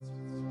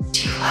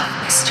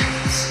love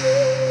mysteries?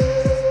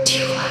 Do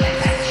you love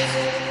adventure?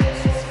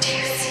 Do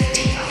you see the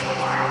tea of the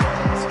world?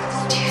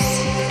 Do you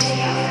see the tea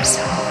of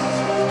yourself?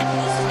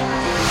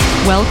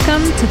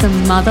 Welcome to the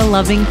Mother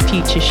Loving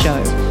Future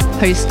Show,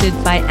 hosted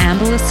by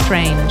Amber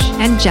Lestrange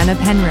and Jenna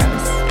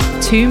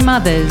Penrose, two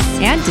mothers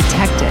and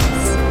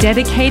detectives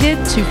dedicated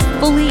to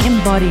fully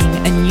embodying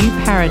a new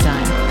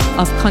paradigm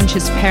of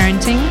conscious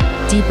parenting,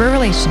 deeper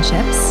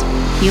relationships,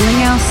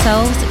 healing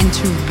ourselves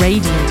into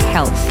radiant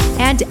health,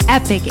 and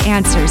epic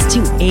answers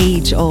to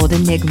age-old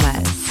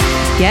enigmas.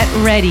 Get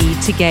ready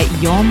to get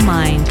your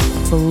mind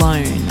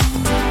blown.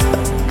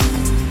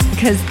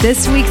 Because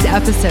this week's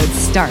episode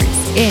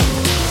starts in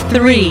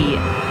 3,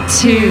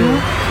 2,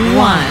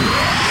 1.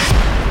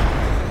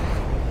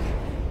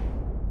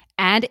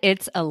 And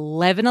it's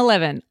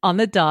 11:11 on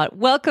the dot.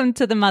 Welcome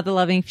to the Mother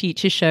Loving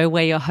Future Show.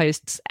 We're your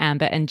hosts,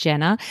 Amber and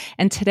Jenna.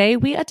 And today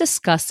we are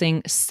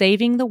discussing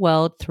saving the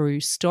world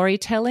through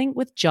storytelling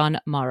with John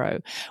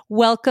Marro.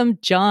 Welcome,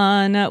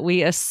 John.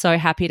 We are so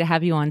happy to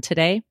have you on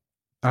today.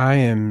 I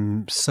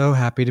am so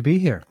happy to be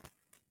here.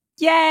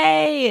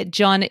 Yay!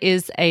 John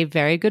is a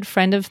very good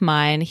friend of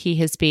mine. He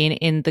has been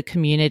in the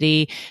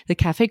community, the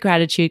Cafe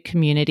Gratitude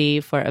community,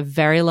 for a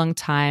very long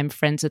time,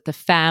 friends with the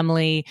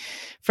family,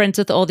 friends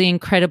with all the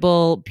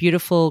incredible,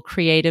 beautiful,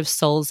 creative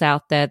souls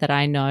out there that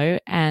I know.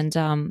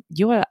 And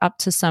you are up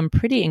to some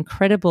pretty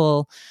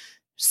incredible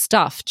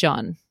stuff,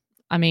 John.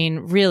 I mean,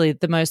 really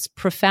the most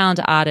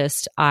profound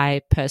artist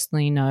I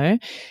personally know.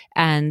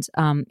 And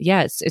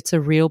it's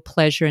a real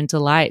pleasure and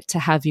delight to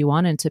have you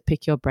on and to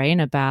pick your brain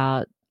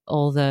about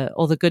all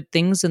the good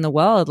things in the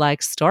world,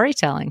 like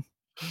storytelling.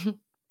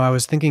 I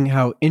was thinking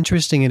how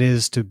interesting it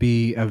is to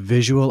be a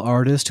visual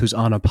artist who's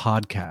on a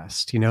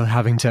podcast,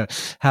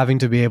 having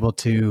to be able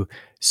to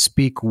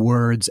speak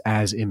words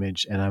as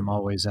image. And I'm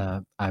always,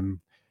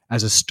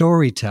 as a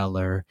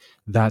storyteller,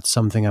 that's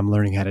something I'm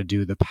learning how to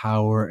do, the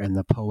power and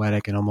the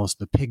poetic and almost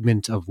the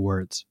pigment of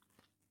words.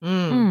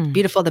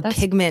 Beautiful. The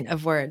pigment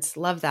of words.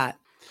 Love that.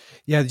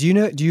 Yeah.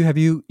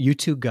 You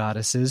two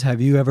goddesses,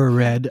 have you ever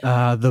read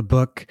the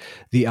book,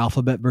 The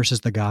Alphabet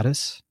versus the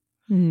Goddess?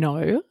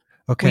 No.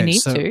 Okay. We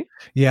need to.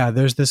 Yeah,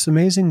 there's this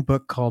amazing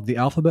book called The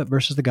Alphabet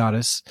versus the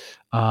Goddess.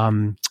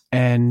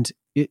 And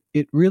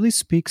it really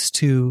speaks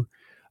to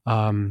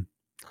the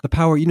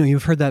power,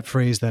 you've heard that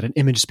phrase that an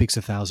image speaks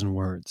 1,000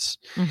 words.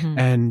 Mm-hmm.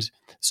 And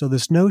so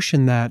this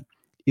notion that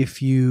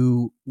if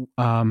you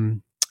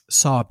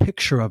saw a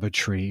picture of a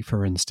tree,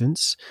 for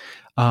instance,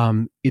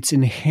 it's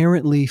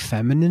inherently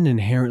feminine,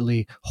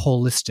 inherently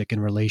holistic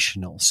and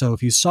relational. So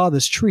if you saw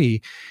this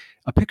tree,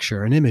 a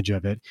picture, an image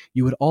of it,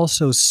 you would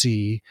also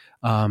see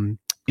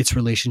its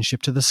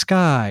relationship to the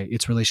sky,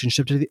 its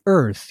relationship to the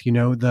earth,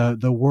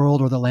 the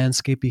world or the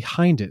landscape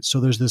behind it. So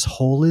there's this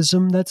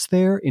holism that's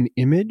there in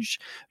image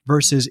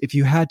versus if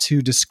you had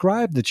to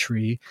describe the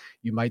tree,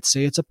 you might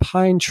say it's a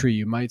pine tree.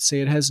 You might say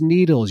it has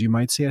needles. You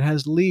might say it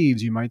has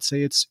leaves. You might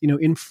say it's,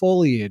 in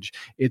foliage.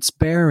 It's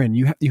barren.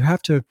 You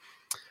have to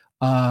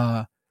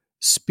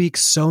speak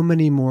so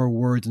many more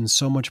words and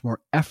so much more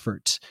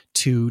effort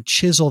to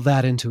chisel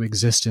that into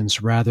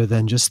existence rather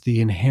than just the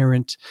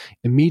inherent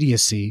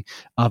immediacy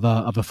of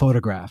a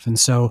photograph. And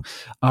so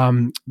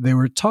they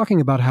were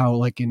talking about how,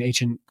 like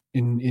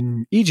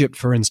in Egypt,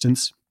 for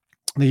instance,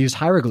 they used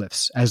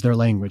hieroglyphs as their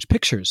language,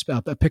 pictures,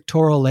 a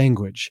pictorial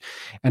language,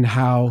 and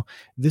how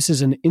this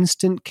is an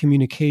instant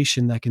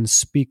communication that can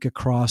speak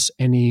across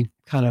any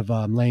kind of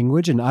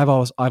language. And I've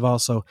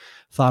also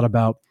thought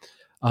about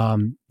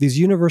these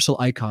universal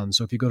icons.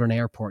 So if you go to an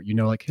airport,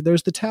 like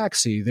there's the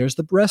taxi, there's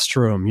the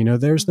restroom,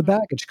 there's the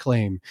baggage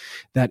claim.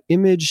 That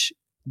image,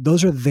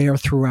 those are there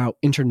throughout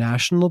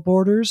international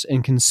borders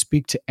and can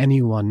speak to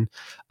anyone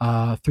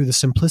through the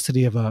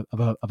simplicity of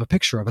a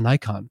picture, of an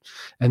icon.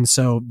 And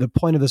so the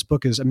point of this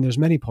book is, there's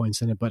many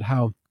points in it, but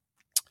how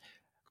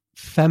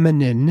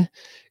feminine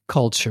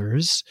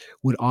cultures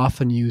would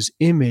often use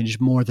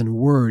image more than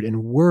word,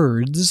 and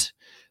words,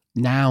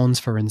 nouns,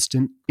 for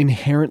instance,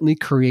 inherently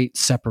create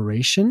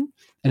separation,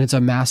 and it's a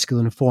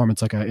masculine form.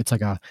 It's like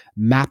a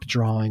map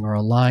drawing or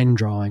a line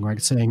drawing, right?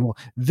 It's saying, well,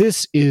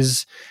 this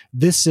is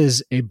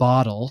a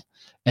bottle,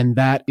 and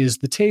that is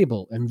the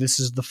table, and this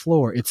is the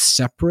floor. It's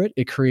separate.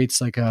 It creates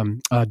like a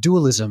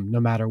dualism, no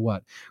matter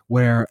what,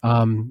 where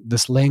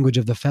this language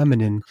of the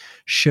feminine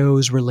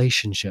shows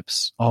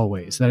relationships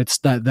always. That it's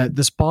that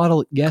this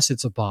bottle, yes,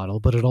 it's a bottle,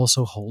 but it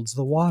also holds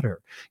the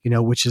water,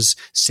 which is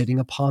sitting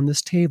upon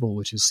this table,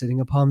 which is sitting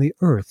upon the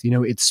earth.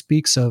 It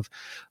speaks of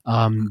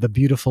the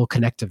beautiful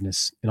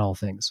connectiveness in all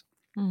things.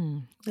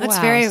 That's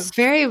very,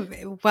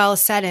 very well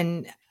said,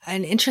 and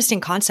an interesting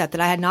concept that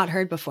I had not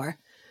heard before.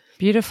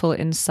 Beautiful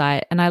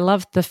insight. And I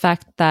love the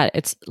fact that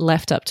it's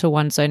left up to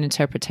one's own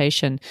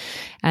interpretation.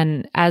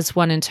 And as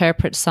one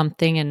interprets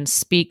something and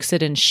speaks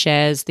it and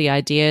shares the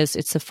ideas,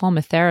 it's a form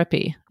of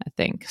therapy, I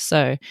think.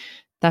 So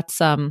that's,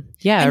 a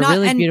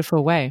really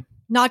beautiful way.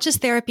 Not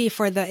just therapy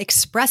for the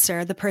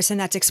expressor, the person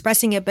that's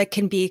expressing it, but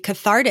can be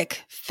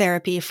cathartic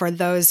therapy for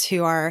those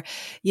who are,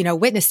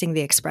 witnessing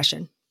the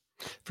expression.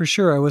 For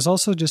sure. I was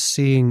also just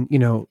seeing,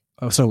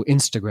 so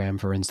Instagram,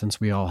 for instance,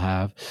 we all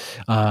have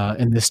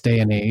in this day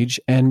and age,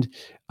 and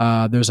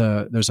there's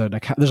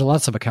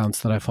lots of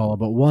accounts that I follow,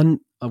 but one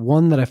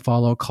that I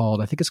follow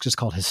called, I think it's just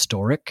called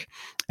Historic,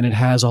 and it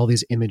has all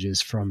these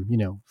images from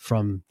the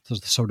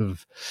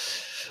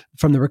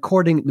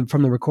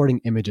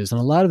recording images, and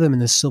a lot of them in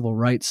the civil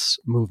rights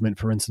movement,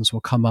 for instance,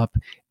 will come up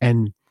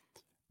and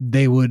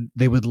they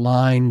would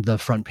line the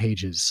front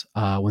pages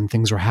when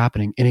things were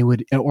happening, and it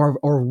would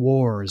or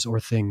wars or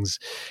things,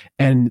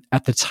 and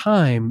at the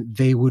time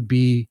they would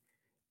be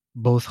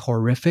both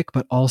horrific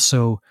but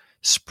also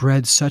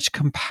spread such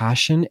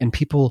compassion, and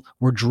people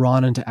were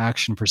drawn into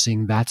action for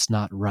seeing that's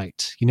not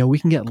right. We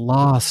can get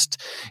lost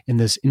in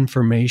this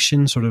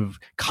information sort of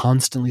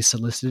constantly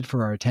solicited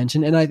for our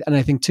attention, and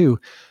I think too,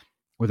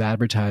 with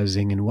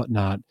advertising and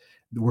whatnot,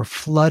 we're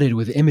flooded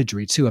with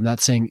imagery too. I'm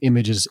not saying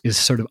image is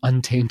sort of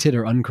untainted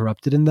or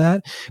uncorrupted in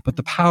that, but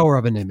the power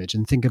of an image.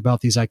 And think about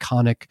these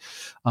iconic,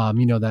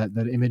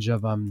 that image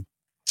of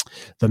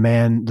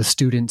the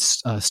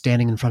students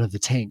standing in front of the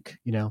tank,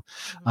 in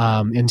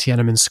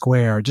Tiananmen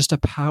Square. Just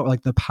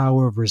the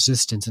power of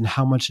resistance and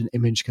how much an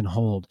image can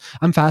hold.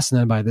 I'm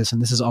fascinated by this,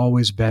 and this has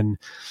always been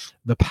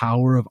the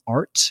power of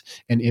art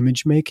and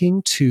image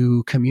making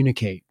to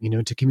communicate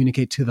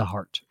to the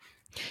heart.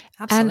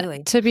 Absolutely.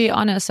 And to be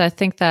honest, I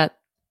think that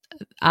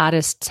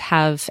artists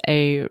have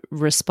a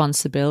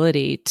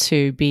responsibility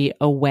to be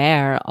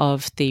aware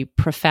of the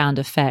profound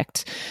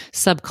effect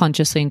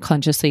subconsciously and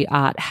consciously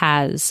art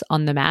has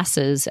on the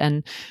masses,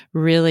 and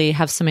really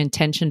have some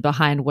intention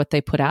behind what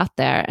they put out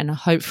there. And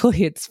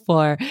hopefully it's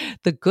for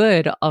the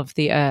good of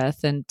the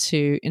earth and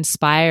to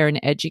inspire and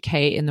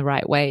educate in the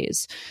right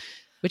ways,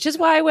 which is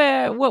why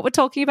what we're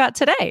talking about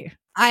today.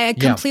 I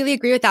completely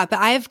agree with that, but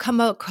I have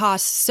come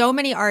across so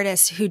many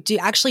artists who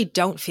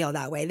don't feel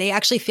that way. They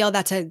actually feel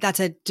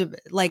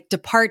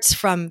departs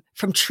from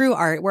true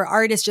art, where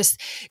art is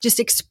just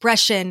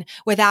expression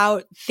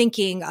without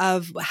thinking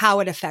of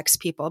how it affects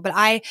people. But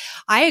I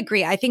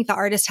agree. I think the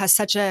artist has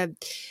such a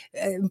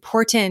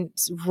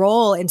important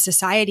role in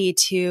society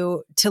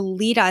to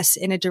lead us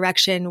in a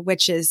direction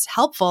which is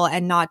helpful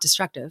and not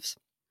destructive.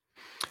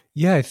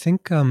 Yeah, I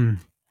think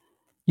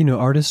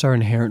artists are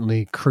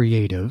inherently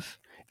creative.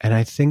 And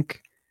I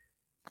think,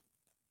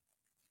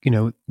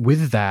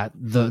 with that,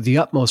 the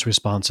utmost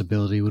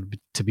responsibility would be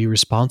to be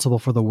responsible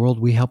for the world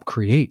we help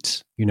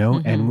create,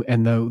 mm-hmm.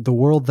 and the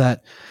world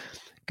that,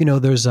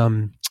 there's,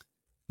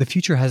 the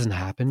future hasn't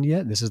happened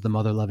yet. This is the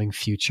mother loving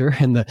future,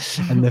 and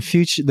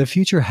the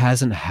future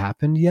hasn't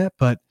happened yet,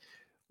 but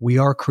we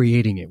are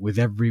creating it with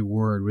every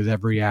word, with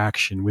every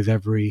action, with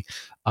every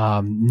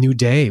new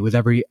day, with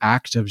every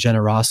act of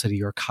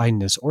generosity or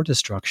kindness or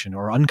destruction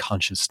or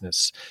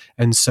unconsciousness.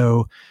 And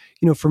so,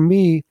 for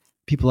me,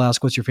 people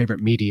ask, what's your favorite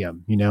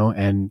medium?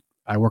 And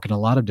I work in a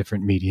lot of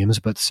different mediums,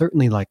 but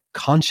certainly like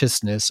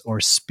consciousness or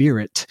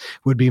spirit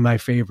would be my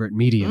favorite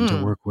medium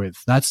to work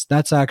with.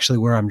 That's actually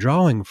where I'm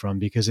drawing from,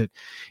 because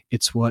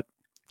it's what,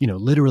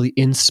 literally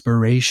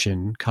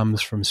inspiration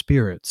comes from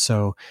spirit.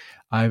 So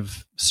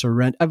I've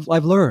learned,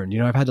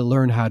 I've had to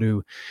learn how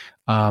to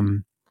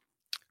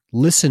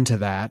listen to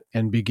that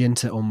and begin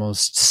to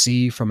almost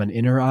see from an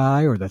inner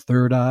eye or the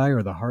third eye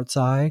or the heart's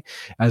eye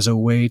as a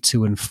way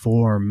to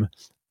inform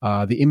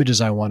the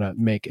images I want to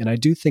make. And I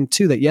do think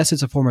too that yes,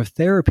 it's a form of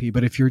therapy,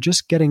 but if you're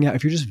just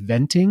if you're just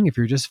venting, if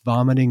you're just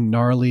vomiting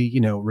gnarly,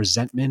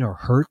 resentment or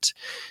hurt,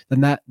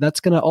 then that's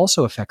going to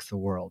also affect the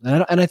world.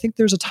 And I think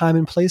there's a time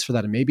and place for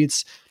that. And maybe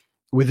it's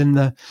within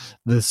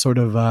the sort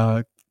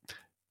of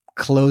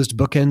closed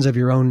bookends of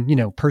your own,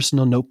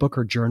 personal notebook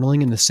or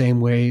journaling, in the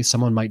same way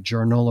someone might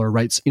journal or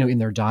writes, in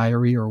their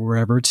diary or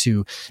wherever,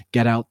 to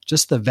get out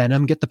just the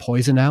venom, get the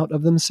poison out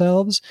of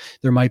themselves.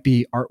 There might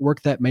be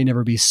artwork that may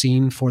never be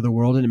seen for the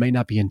world, and it may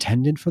not be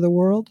intended for the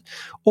world.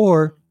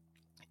 Or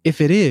if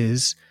it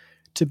is,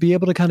 to be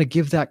able to kind of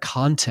give that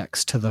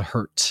context to the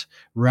hurt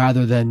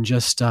rather than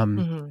just,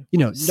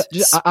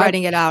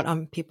 spreading it out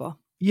on people.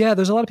 Yeah,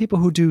 there's a lot of people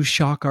who do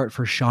shock art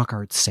for shock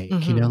art's sake.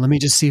 Mm-hmm. Let me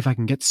just see if I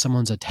can get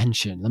someone's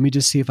attention. Let me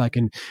just see if I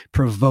can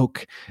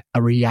provoke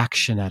a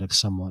reaction out of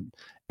someone.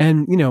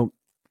 And,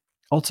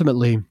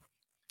 ultimately,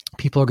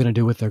 people are going to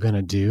do what they're going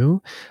to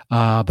do.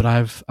 But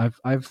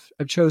I've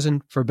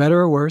chosen, for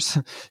better or worse,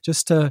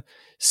 just to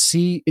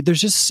see.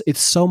 It's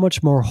so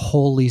much more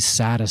wholly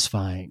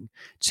satisfying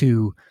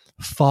to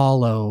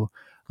follow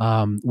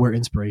where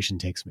inspiration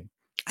takes me.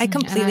 I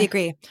completely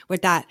agree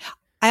with that.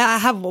 I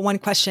have one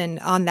question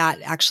on that,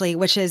 actually,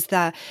 which is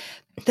the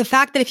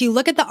fact that if you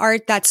look at the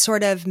art that's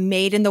sort of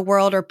made in the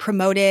world or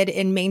promoted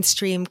in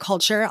mainstream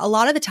culture, a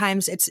lot of the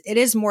times it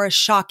is more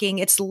shocking.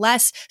 It's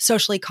less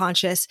socially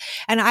conscious.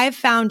 And I've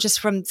found, just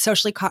from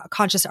socially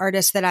conscious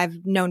artists that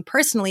I've known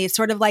personally, it's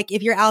sort of like,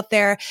 if you're out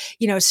there,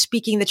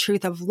 speaking the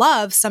truth of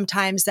love,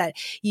 sometimes that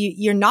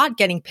you're not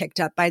getting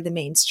picked up by the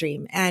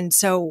mainstream. And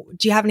so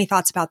do you have any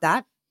thoughts about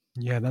that?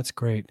 Yeah, that's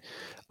great.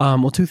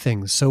 Well, two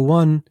things. So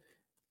one,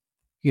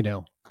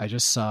 I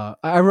just saw,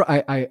 I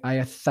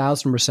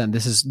 1,000%,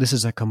 this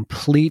is a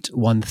complete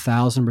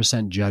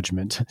 1,000%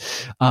 judgment,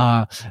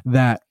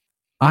 that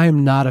I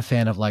am not a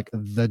fan of like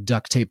the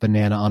duct tape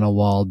banana on a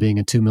wall being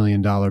a $2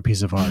 million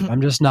piece of art.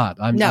 I'm just not.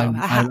 I'm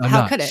how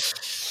not. could it?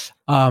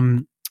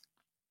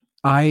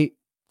 I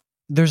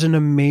there's an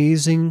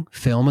amazing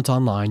film. It's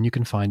online. You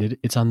can find it.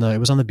 It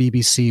was on the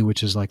BBC,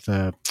 which is like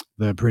the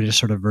British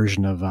sort of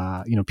version of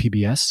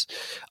PBS,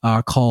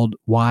 called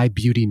Why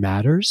Beauty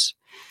Matters,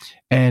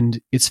 and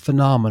it's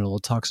phenomenal.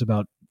 It talks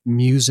about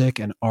music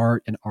and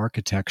art and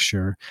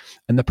architecture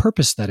and the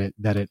purpose that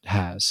it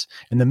has,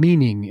 and the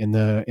meaning in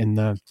the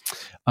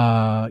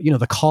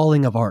the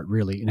calling of art,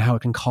 really, and how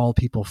it can call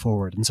people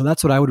forward. And so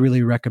that's what I would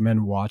really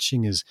recommend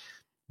watching, is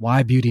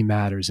Why Beauty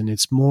Matters. And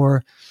it's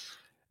more,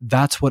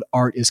 that's what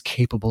art is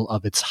capable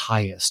of its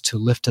highest, to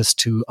lift us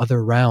to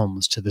other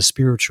realms, to the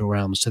spiritual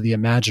realms, to the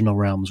imaginal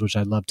realms, which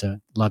I'd love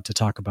to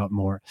talk about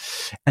more.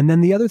 And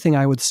then the other thing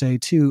I would say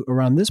too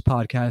around this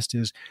podcast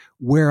is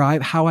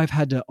how I've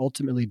had to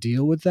ultimately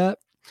deal with that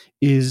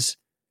is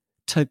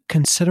to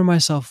consider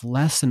myself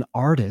less an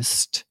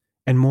artist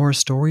and more a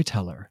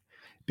storyteller,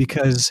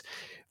 because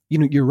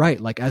you're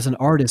right. Like, as an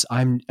artist,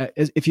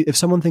 if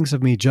someone thinks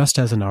of me just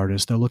as an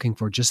artist, they're looking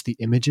for just the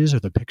images or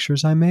the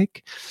pictures I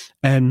make,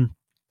 and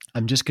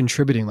I'm just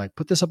contributing, like,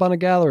 put this up on a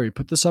gallery,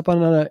 put this up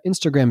on an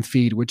Instagram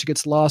feed, which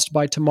gets lost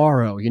by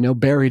tomorrow,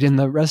 buried in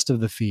the rest of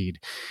the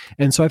feed.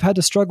 And so I've had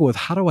to struggle with,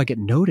 how do I get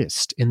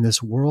noticed in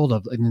this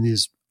world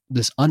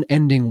this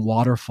unending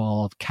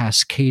waterfall of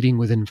cascading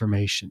with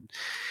information?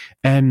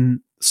 And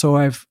so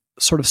I've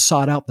sort of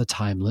sought out the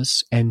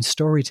timeless, and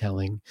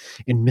storytelling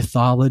and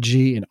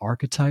mythology and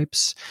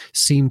archetypes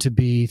seem to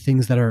be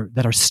things that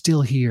are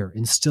still here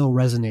and still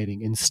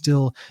resonating and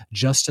still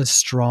just as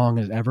strong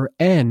as ever,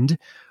 and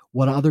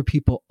what other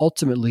people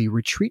ultimately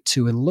retreat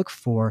to and look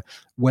for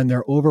when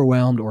they're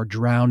overwhelmed or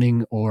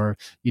drowning or,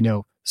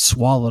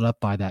 swallowed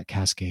up by that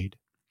cascade.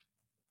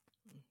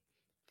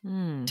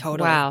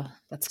 Totally. Wow.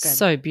 That's good.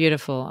 So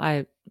beautiful.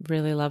 I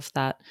really love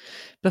that.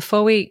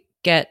 Before we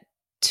get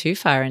too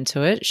far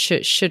into it,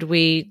 should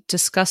we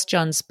discuss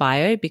John's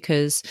bio?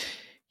 Because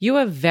you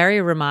are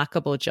very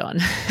remarkable, John.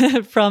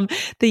 From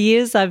the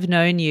years I've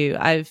known you,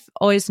 I've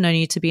always known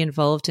you to be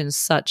involved in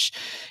such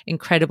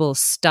incredible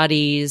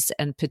studies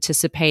and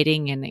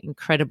participating in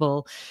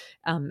incredible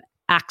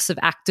acts of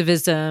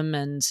activism,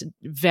 and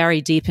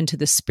very deep into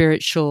the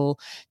spiritual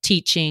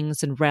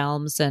teachings and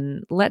realms.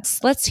 And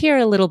let's hear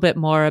a little bit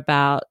more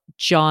about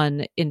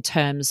John in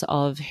terms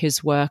of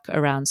his work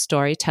around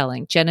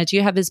storytelling. Jenna, do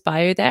you have his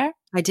bio there?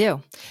 I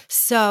do.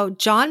 So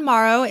John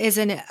Marro is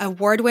an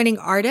award-winning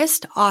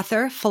artist,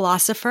 author,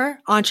 philosopher,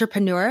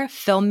 entrepreneur,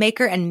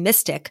 filmmaker, and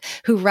mystic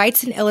who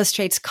writes and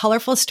illustrates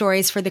colorful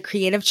stories for the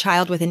creative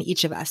child within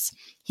each of us.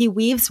 He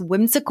weaves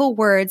whimsical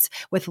words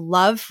with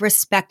love,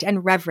 respect,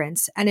 and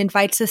reverence, and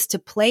invites us to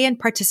play and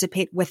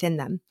participate within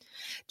them.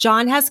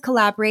 John has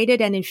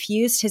collaborated and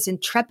infused his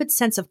intrepid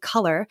sense of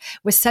color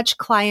with such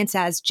clients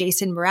as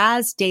Jason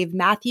Mraz, Dave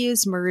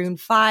Matthews, Maroon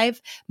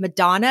 5,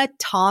 Madonna,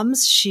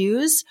 Tom's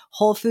Shoes,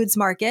 Whole Foods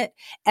Market,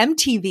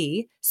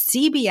 MTV,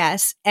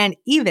 CBS, and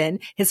even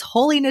His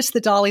Holiness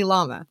the Dalai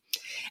Lama.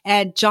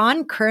 And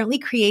John currently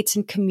creates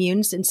and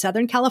communes in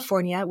Southern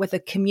California with a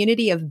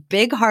community of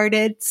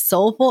big-hearted,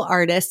 soulful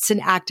artists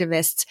and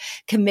activists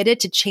committed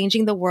to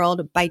changing the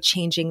world by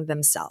changing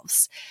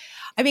themselves.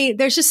 I mean,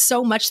 there's just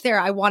so much there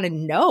I want to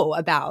know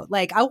about.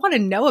 Like, I want to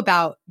know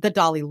about the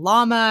Dalai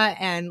Lama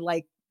and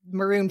like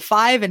Maroon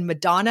 5 and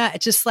Madonna.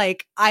 It's just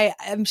like,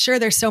 I'm sure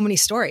there's so many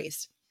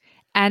stories.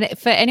 And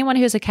for anyone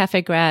who's a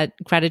Cafe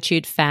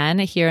Gratitude fan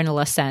here in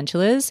Los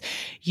Angeles,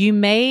 you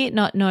may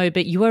not know,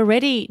 but you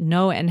already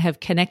know and have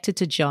connected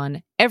to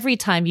John every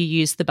time you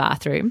use the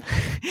bathroom.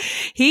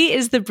 He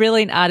is the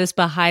brilliant artist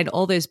behind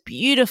all those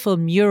beautiful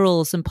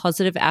murals and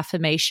positive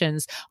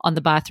affirmations on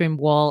the bathroom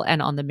wall and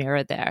on the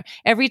mirror there.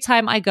 Every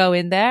time I go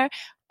in there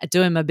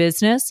doing my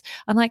business,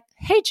 I'm like,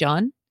 hey,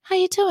 John, how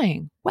you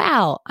doing?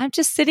 Wow, I'm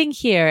just sitting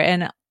here,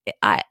 and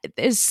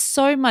there's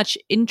so much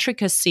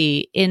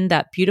intricacy in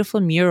that beautiful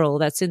mural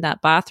that's in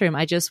that bathroom.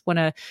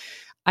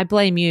 I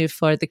blame you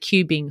for the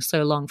queue being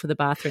so long for the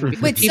bathroom,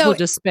 because people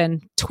just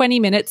spend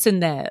 20 minutes in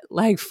there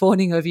like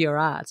fawning over your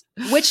art.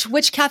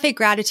 Which Cafe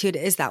Gratitude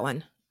is that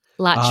one?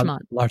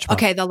 Larchmont. Larchmont.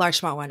 Okay, the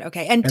Larchmont one.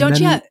 Okay. And don't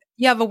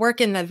you have a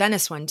work in the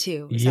Venice one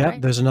too? Yeah,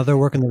 right? There's another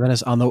work in the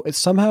Venice. It's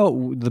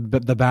somehow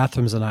the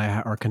bathrooms and I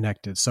are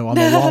connected. So on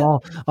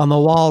the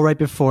wall right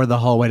before the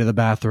hallway to the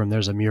bathroom,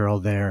 there's a mural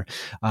there,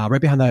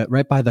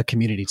 right by the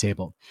community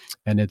table,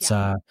 and it's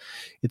a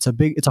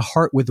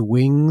heart with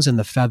wings, and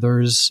the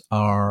feathers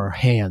are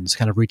hands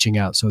kind of reaching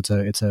out. So it's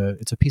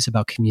a piece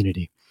about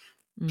community.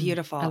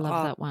 Beautiful. I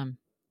love that one.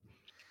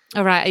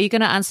 All right, are you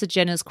going to answer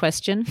Jenna's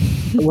question?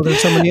 Well, there's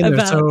so many in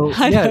there. So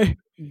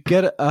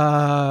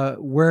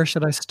where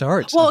should I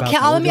start? Well,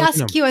 let me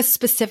ask you a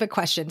specific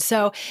question.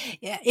 So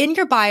in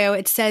your bio,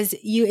 it says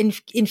you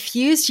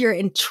infused your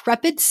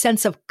intrepid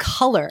sense of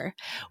color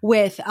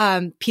with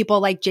people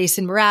like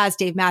Jason Mraz,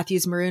 Dave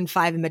Matthews, Maroon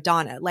 5, and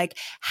Madonna. Like,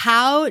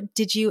 how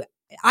did you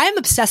I'm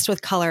obsessed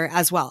with color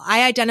as well.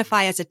 I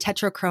identify as a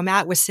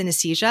tetrachromat with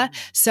synesthesia.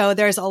 So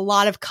there's a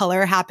lot of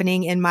color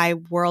happening in my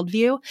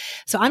worldview.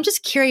 So I'm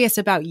just curious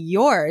about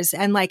yours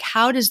and like,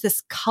 how does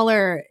this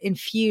color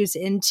infuse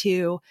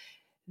into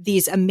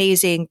these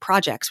amazing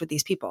projects with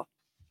these people?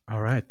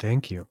 All right.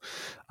 Thank you.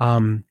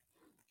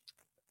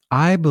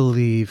 I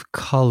believe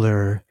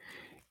color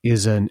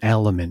is an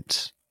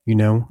element,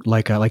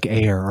 like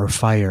air or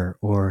fire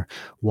or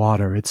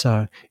water. It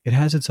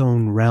has its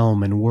own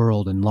realm and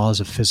world and laws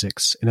of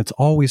physics, and it's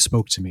always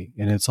spoke to me,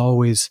 and it's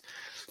always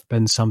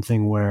been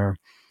something where,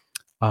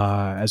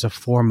 as a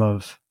form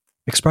of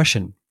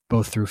expression,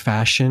 both through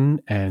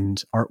fashion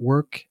and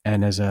artwork,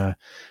 and as a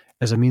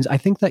means, I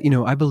think that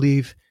I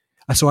believe.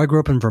 So I grew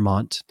up in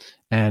Vermont,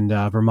 and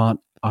Vermont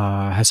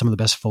has some of the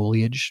best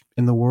foliage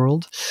in the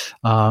world,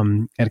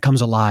 and it comes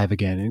alive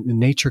again. And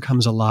nature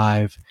comes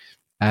alive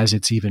as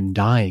it's even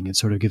dying. It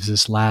sort of gives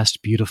this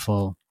last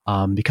beautiful,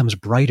 becomes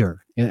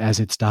brighter as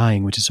it's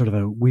dying, which is sort of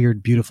a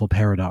weird, beautiful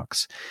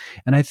paradox.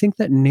 And I think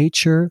that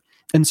nature,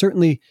 and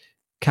certainly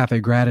Cafe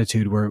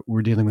Gratitude, where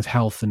we're dealing with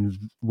health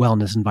and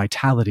wellness and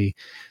vitality,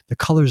 the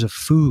colors of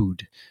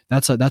food,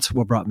 that's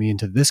what brought me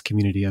into this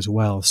community as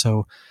well.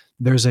 So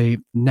there's a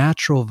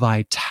natural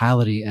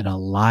vitality and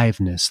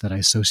aliveness that I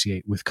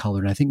associate with color.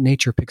 And I think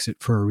nature picks it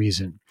for a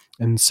reason.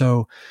 And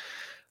so,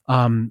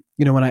 when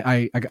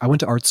I went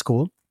to art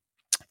school,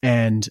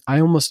 and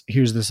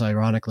here's this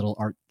ironic little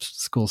art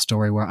school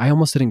story where I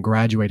almost didn't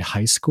graduate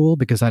high school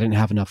because I didn't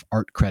have enough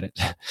art credit,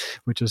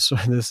 which is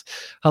sort of this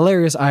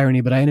hilarious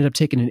irony. But I ended up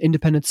taking an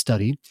independent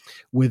study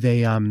with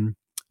a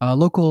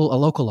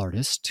local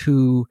artist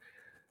who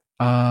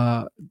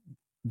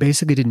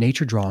basically did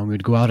nature drawing.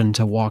 We'd go out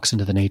into walks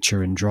into the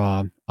nature and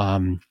draw,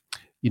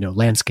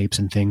 landscapes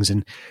and things.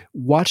 And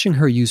watching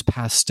her use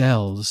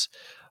pastels,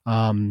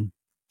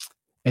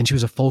 and she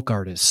was a folk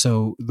artist.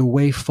 So the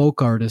way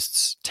folk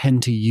artists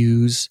tend to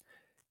use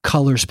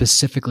color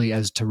specifically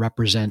as to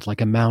represent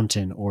like a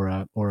mountain or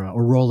a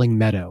rolling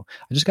meadow,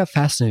 I just got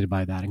fascinated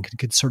by that and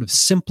could sort of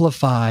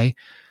simplify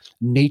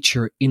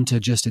nature into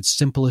just its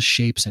simplest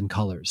shapes and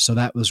colors. So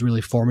that was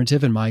really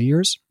formative in my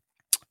years.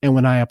 And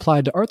when I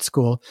applied to art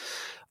school,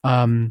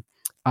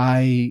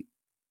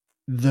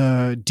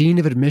 the dean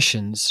of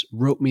admissions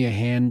wrote me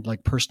a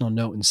personal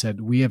note and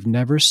said, "We have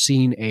never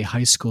seen a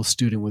high school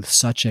student with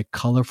such a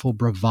colorful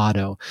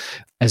bravado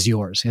as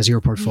your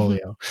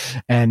portfolio. Mm-hmm.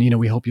 And,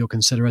 we hope you'll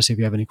consider us. If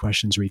you have any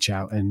questions, reach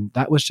out." And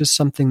that was just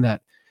something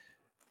that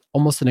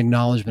almost an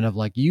acknowledgement of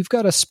like, you've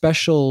got a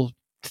special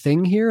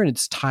thing here and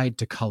it's tied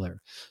to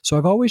color. So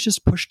I've always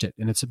just pushed it.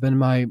 And it's been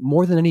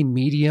more than any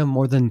medium,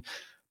 more than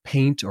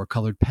paint or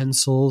colored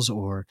pencils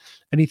or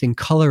anything,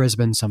 color has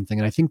been something.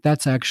 And I think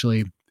that's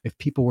actually, if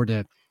people were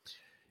to,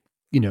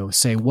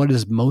 say what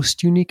is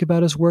most unique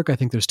about his work, I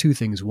think there's two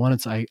things. One,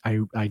 it's I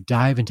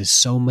dive into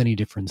so many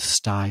different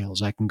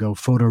styles. I can go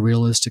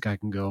photorealistic, I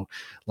can go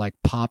like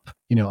pop,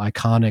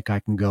 iconic, I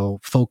can go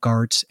folk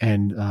art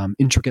and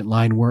intricate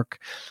line work.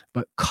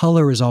 But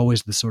color is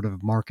always the sort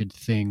of marked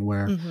thing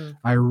where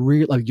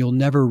you'll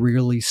never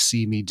really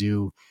see me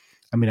do.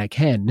 I mean, I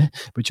can,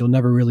 but you'll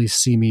never really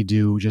see me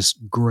do just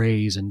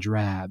grays and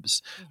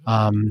drabs.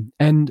 Mm-hmm.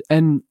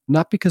 And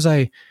not because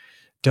I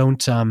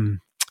don't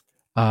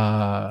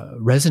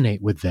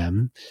resonate with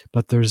them,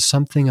 but there's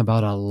something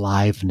about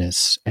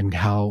aliveness and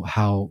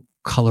how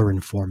color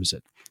informs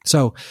it.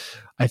 So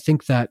I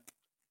think that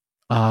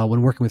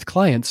when working with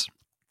clients,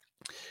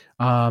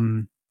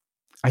 I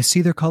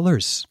see their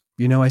colors.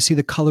 I see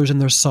the colors in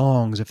their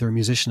songs. If they're a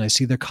musician, I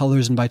see their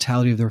colors and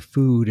vitality of their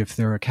food. If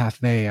they're a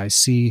cafe, I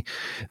see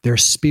their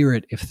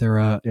spirit. If they're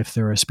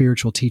a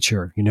spiritual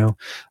teacher,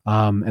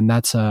 and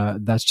that's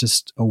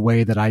just a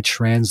way that I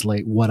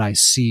translate what I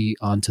see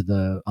onto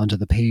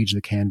the page,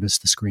 the canvas,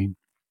 the screen.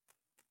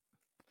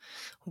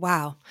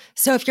 Wow.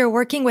 So if you're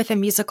working with a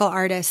musical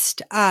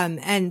artist,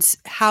 and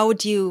how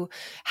do you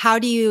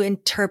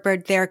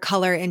interpret their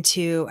color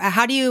into,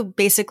 how do you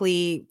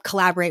basically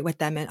collaborate with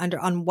them and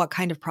on what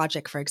kind of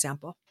project, for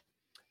example?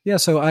 Yeah.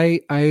 So I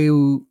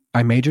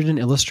majored in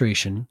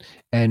illustration,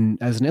 and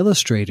as an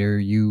illustrator,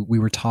 we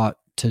were taught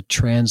to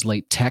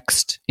translate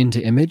text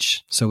into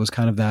image. So it was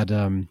kind of that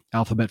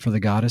alphabet for the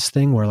goddess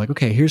thing where like,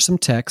 okay, here's some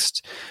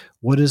text.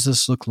 What does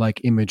this look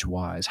like image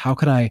wise? How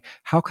can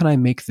I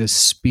make this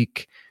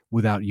speak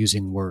without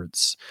using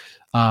words?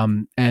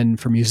 And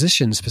for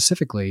musicians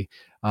specifically,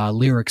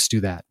 lyrics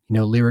do that.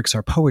 Lyrics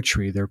are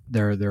poetry.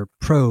 They're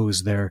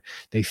prose.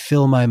 They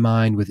fill my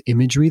mind with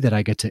imagery that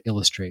I get to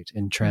illustrate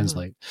and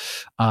translate.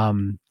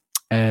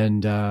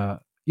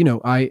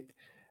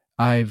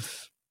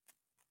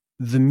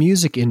 The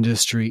music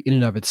industry in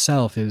and of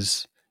itself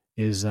is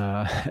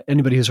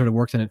anybody who's sort of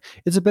worked in it,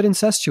 it's a bit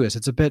incestuous.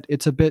 It's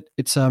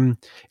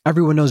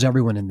everyone knows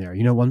everyone in there.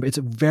 It's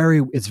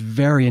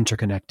very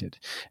interconnected.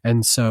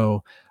 And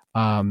so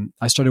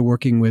I started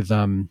working with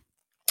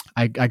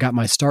I got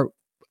my start.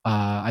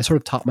 I sort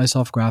of taught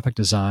myself graphic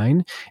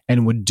design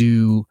and would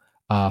do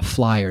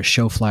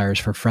show flyers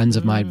for friends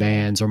of my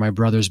bands or my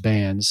brother's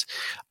bands.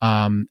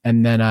 And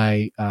then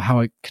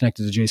how I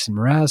connected to Jason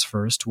Mraz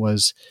first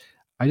was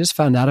I just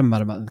found out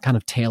about him at the kind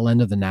of tail end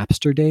of the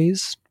Napster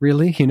days,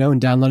 really, and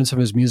downloaded some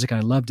of his music. And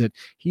I loved it.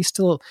 He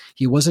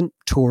wasn't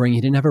touring. He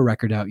didn't have a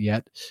record out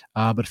yet,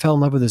 but fell in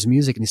love with his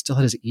music, and he still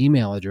had his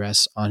email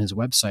address on his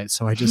website.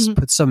 So I just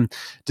put some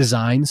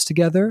designs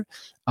together,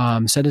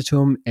 sent it to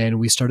him, and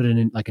we started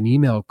an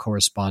email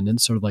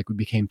correspondence, sort of like we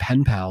became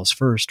pen pals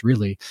first,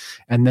 really.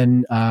 And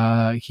then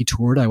he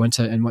toured. I went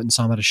and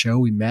saw him at a show.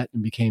 We met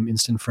and became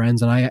instant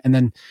friends. And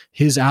then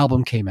his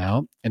album came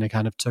out, and it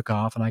kind of took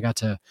off, and I got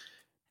to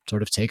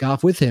sort of take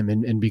off with him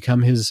and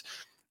become his,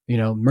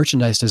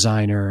 merchandise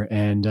designer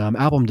and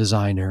album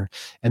designer.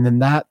 And then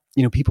that,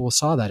 people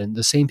saw that, and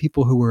the same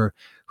people who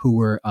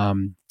were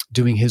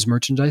doing his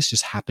merchandise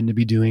just happened to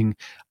be doing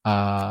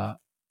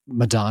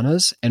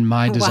Madonna's, and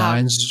my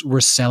designs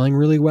were selling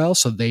really well.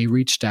 So they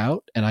reached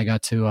out, and I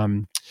got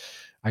to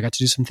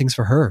do some things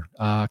for her.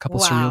 A couple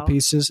surreal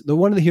pieces.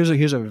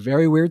 Here's a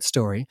very weird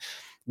story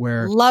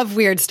where love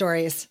weird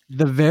stories.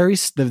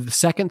 The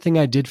second thing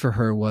I did for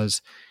her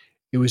was,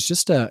 it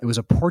was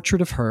a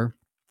portrait of her,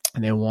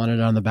 and they wanted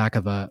it on the back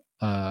of a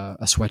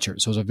sweatshirt.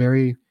 So it was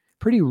a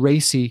pretty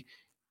racy,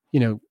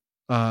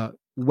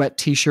 wet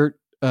t-shirt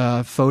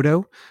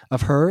photo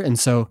of her. And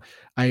so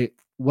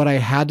what I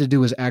had to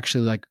do was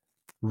actually like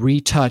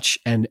retouch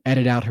and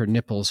edit out her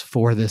nipples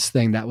for this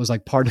thing. That was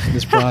like part of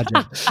this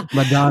project.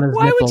 Madonna's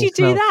Why nipples. would you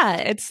do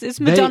that? It's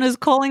Madonna's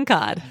calling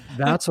card.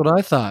 That's what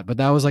I thought. But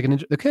that was like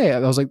I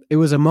was like, it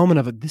was a moment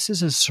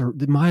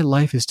of my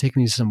life is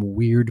taking me to some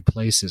weird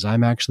places.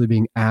 I'm actually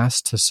being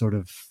asked to sort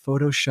of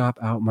Photoshop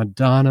out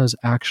Madonna's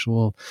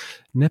actual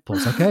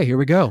nipples. Okay, here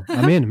we go.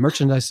 I'm in,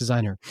 merchandise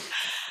designer.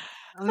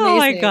 Amazing. Oh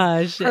my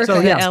gosh. Perfect.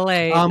 So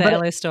the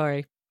LA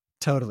story.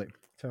 Totally.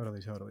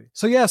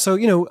 So yeah,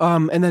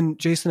 and then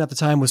Jason at the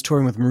time was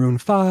touring with Maroon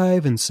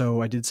 5, and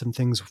so I did some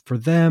things for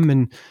them.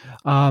 And,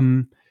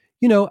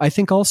 I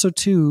think also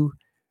too,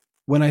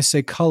 when I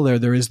say color,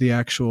 there is the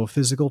actual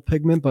physical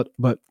pigment, but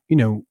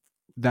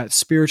that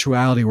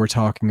spirituality we're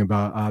talking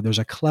about, there's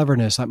a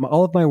cleverness.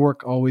 All of my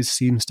work always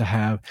seems to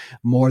have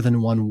more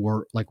than one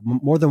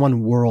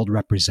world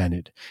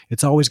represented.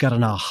 It's always got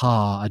an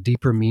aha, a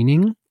deeper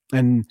meaning.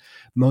 And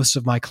most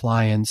of my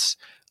clients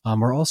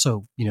are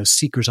also,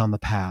 seekers on the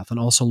path, and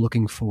also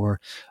looking for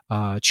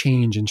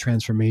change and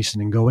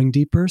transformation and going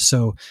deeper.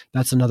 So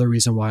that's another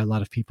reason why a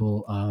lot of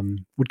people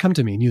would come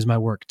to me and use my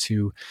work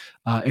to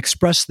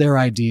express their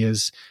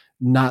ideas,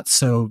 not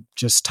so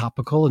just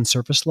topical and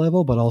surface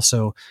level, but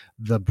also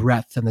the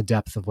breadth and the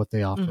depth of what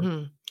they offer.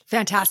 Mm-hmm.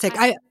 Fantastic.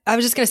 I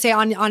was just going to say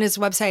on his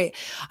website,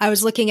 I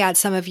was looking at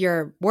some of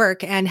your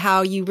work and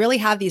how you really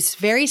have these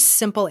very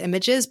simple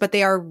images, but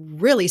they are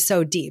really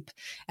so deep.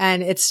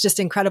 And it's just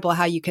incredible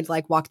how you could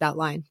like walk that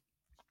line.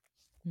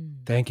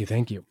 Thank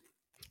you.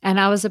 And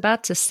I was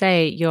about to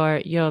say,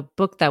 your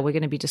book that we're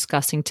going to be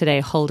discussing today,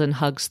 Holden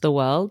Hugs the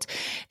World,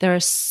 there are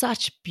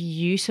such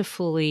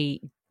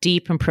beautifully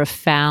deep and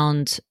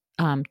profound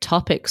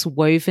topics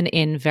woven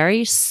in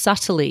very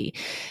subtly,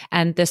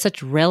 and there's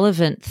such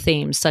relevant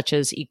themes such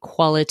as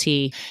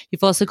equality.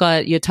 You've also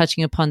you're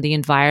touching upon the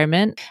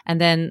environment,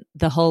 and then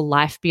the whole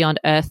life beyond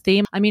Earth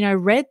theme. I mean, I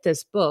read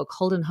this book,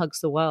 Holden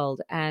Hugs the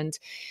World, and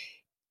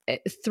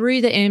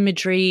through the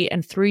imagery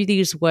and through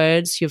these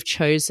words you've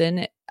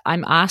chosen,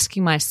 I'm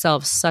asking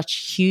myself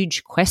such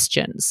huge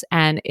questions,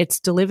 and it's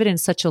delivered in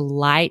such a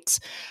light,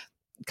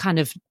 kind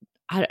of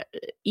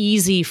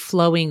easy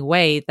flowing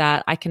way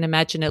that I can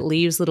imagine it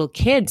leaves little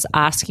kids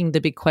asking the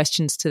big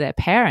questions to their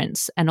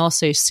parents, and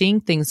also seeing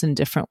things in a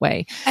different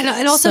way.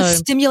 And also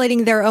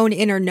stimulating their own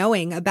inner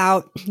knowing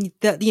about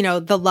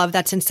the love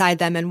that's inside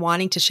them and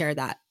wanting to share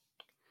that.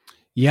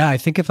 Yeah. I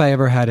think if I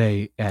ever had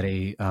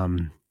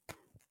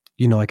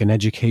like an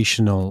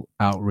educational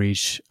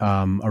outreach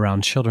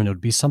around children, it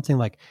would be something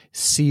like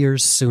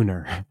seers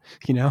sooner,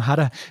 how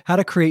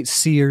to create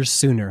seers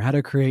sooner, how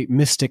to create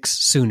mystics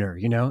sooner,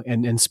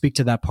 and speak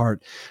to that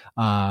part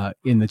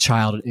in the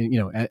child,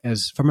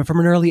 as from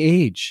an early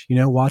age,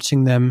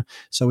 watching them.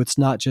 So it's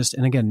not just,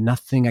 and again,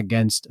 nothing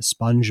against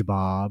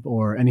SpongeBob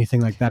or anything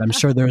like that. I'm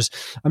sure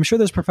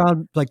there's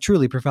profound, like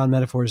truly profound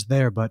metaphors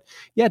there, but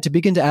yeah, to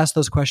begin to ask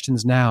those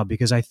questions now,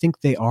 because I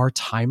think they are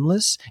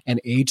timeless and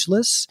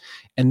ageless,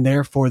 and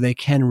therefore they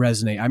can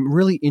resonate. I'm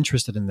really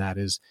interested in that.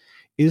 Is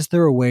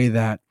there a way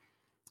that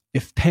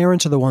if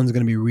parents are the ones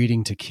going to be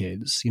reading to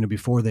kids,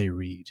 before they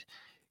read,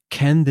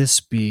 can this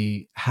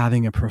be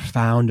having a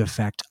profound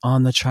effect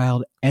on the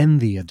child and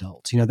the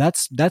adult?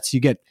 That's you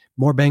get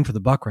more bang for the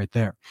buck right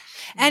there.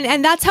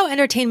 And that's how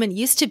entertainment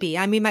used to be.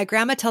 I mean, my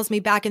grandma tells me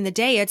back in the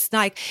day, it's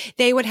like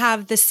they would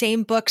have the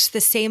same books,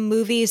 the same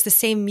movies, the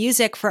same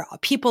music for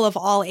people of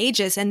all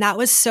ages. And that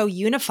was so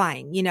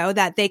unifying,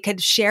 that they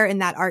could share in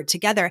that art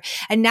together.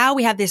 And now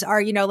we have this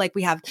art, like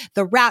we have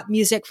the rap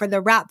music for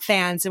the rap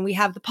fans, and we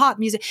have the pop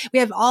music. We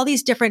have all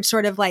these different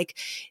sort of like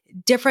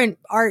different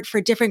art for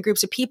different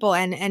groups of people.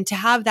 And to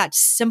have that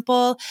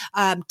simple,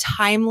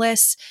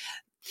 timeless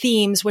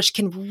themes, which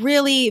can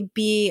really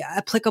be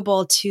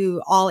applicable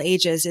to all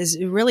ages, is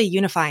really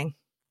unifying.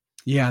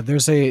 Yeah,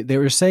 they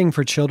were saying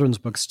for children's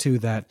books too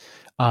that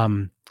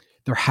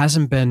there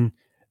hasn't been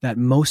that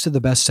most of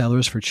the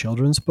bestsellers for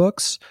children's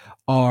books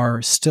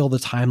are still the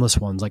timeless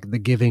ones, like The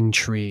Giving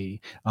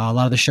Tree, a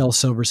lot of the Shel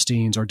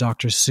Silversteins or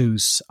Dr.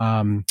 Seuss,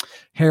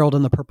 Harold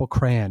and the Purple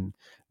Crayon.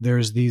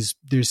 There's these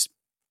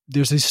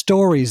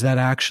stories that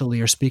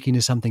actually are speaking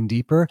to something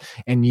deeper,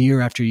 and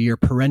year after year,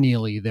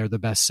 perennially, they're the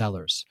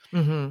bestsellers.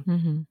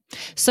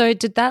 So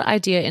did that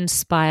idea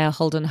inspire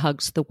Holden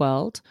Hugs the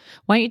World?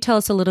 Why don't you tell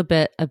us a little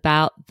bit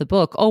about the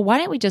book? Or why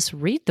don't we just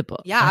read the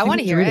book? Yeah, I want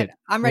to hear it.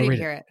 I'm ready to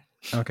hear it.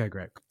 Okay,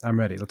 great. I'm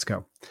ready. Let's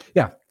go.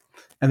 Yeah.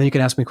 And then you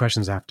can ask me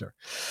questions after.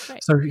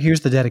 Great. So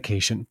here's the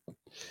dedication.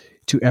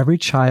 To every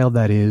child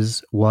that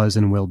is, was,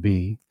 and will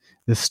be,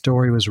 this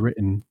story was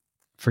written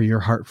for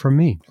your heart from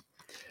me.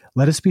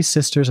 Let us be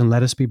sisters and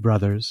let us be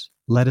brothers.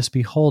 Let us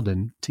be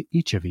Holden to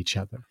each of each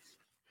other.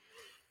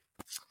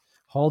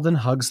 Holden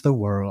Hugs the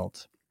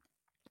World.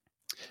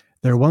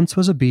 There once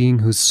was a being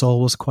whose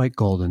soul was quite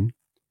golden.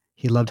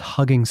 He loved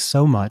hugging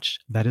so much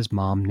that his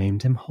mom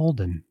named him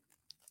Holden.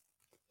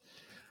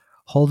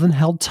 Holden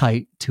held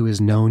tight to his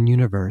known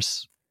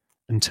universe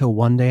until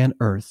one day on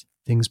Earth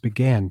things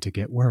began to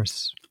get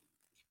worse.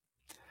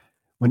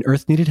 When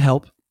Earth needed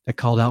help, it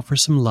called out for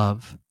some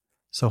love,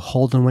 so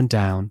Holden went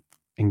down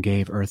and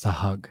gave Earth a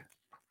hug.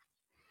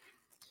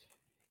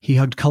 He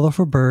hugged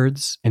colorful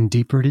birds and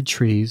deep-rooted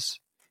trees.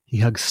 He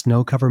hugged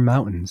snow-covered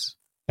mountains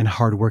and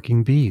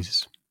hard-working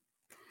bees.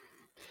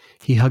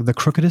 He hugged the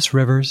crookedest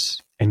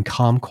rivers and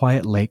calm,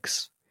 quiet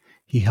lakes.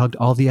 He hugged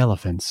all the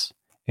elephants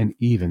and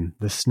even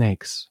the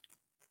snakes.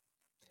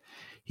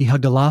 He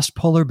hugged a lost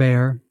polar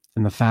bear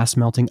and the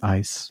fast-melting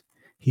ice.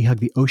 He hugged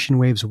the ocean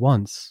waves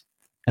once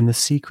and the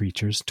sea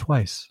creatures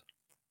twice.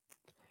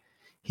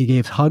 He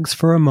gave hugs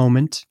for a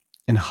moment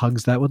and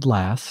hugs that would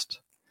last,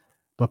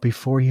 but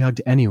before he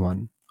hugged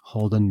anyone,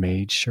 Holden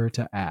made sure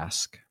to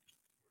ask.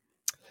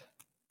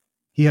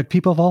 He hugged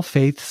people of all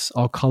faiths,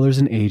 all colors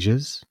and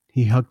ages.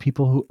 He hugged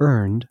people who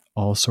earned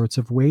all sorts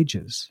of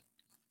wages.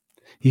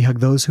 He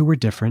hugged those who were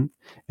different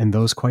and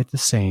those quite the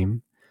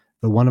same,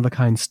 the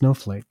one-of-a-kind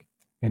snowflake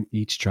and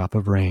each drop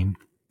of rain.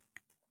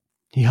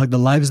 He hugged the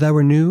lives that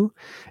were new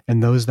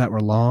and those that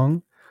were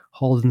long.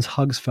 Holden's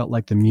hugs felt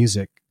like the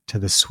music to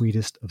the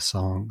sweetest of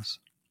songs.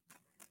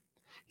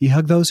 He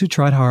hugged those who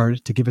tried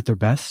hard to give it their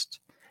best,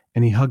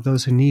 and he hugged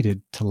those who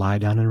needed to lie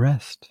down and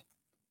rest.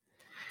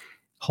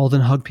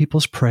 Holden hugged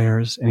people's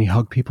prayers, and he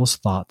hugged people's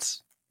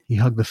thoughts. He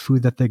hugged the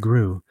food that they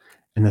grew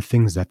and the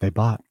things that they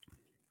bought.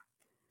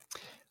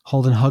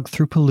 Holden hugged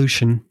through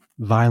pollution,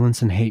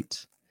 violence, and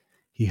hate.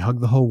 He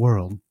hugged the whole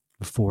world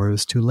before it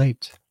was too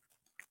late.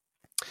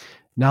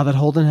 Now that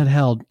Holden had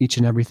held each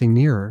and everything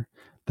nearer,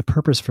 the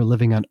purpose for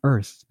living on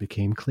Earth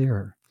became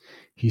clearer.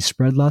 He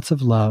spread lots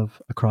of love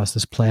across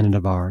this planet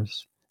of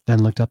ours,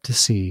 then looked up to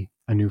see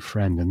a new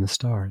friend in the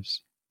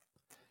stars.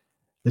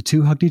 The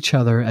two hugged each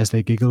other as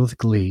they giggled with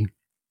glee.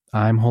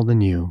 I'm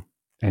holding you,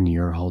 and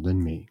you're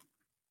holding me.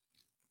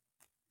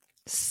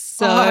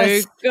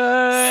 So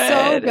good.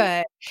 So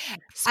good.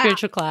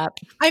 Spiritual clap.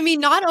 I mean,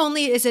 not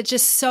only is it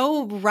just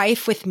so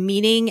rife with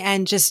meaning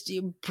and just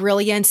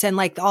brilliance and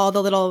like all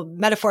the little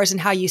metaphors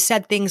and how you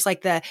said things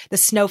like the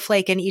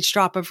snowflake and each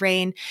drop of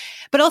rain,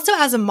 but also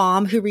as a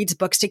mom who reads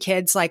books to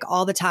kids like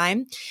all the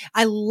time,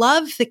 I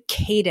love the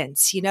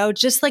cadence,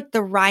 just like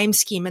the rhyme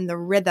scheme and the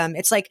rhythm.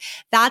 It's like,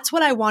 that's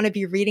what I want to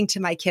be reading to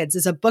my kids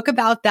is a book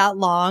about that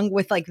long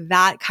with like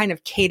that kind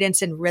of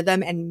cadence and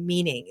rhythm and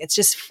meaning. It's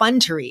just fun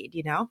to read,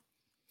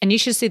 And you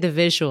should see the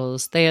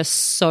visuals. They are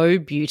so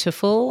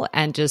beautiful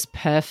and just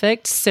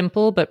perfect,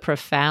 simple but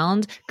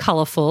profound,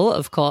 colorful,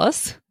 of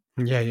course.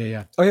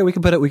 Yeah. Oh yeah, we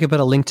could put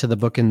a link to the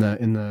book in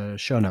the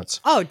show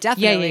notes. Oh,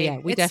 definitely. Yeah.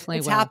 We definitely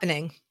it's will.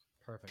 happening.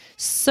 Perfect.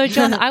 So,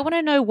 John, I want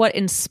to know what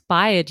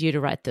inspired you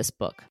to write this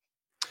book.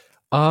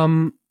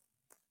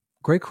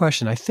 Great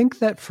question. I think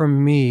that for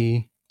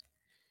me,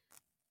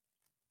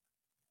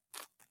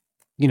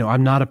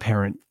 I'm not a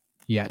parent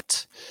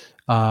yet,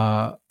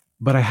 but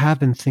I have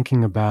been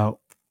thinking about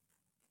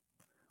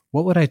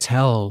what would I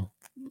tell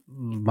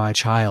my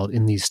child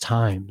in these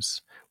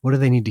times? What do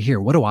they need to hear?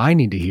 What do I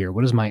need to hear?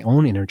 What does my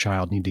own inner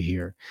child need to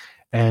hear?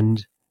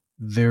 And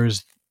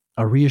there's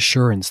a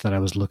reassurance that I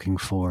was looking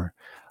for,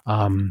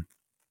 and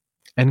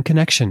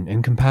connection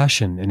and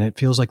compassion. And it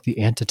feels like the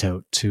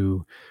antidote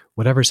to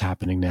whatever's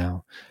happening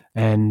now.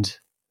 And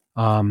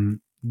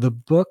the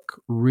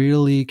book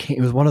really came,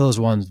 it was one of those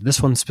ones,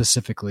 this one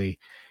specifically,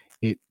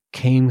 it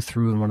came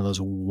through in one of those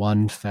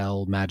one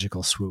fell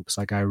magical swoops.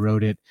 Like I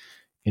wrote it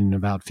in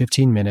about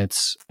 15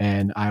 minutes,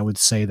 and I would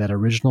say that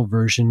original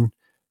version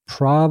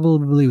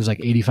probably was like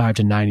 85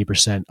 to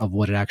 90% of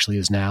what it actually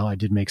is now. I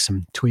did make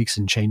some tweaks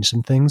and change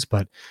some things,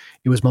 but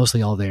it was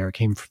mostly all there. It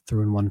came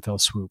through in one fell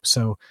swoop.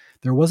 So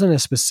there wasn't a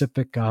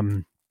specific,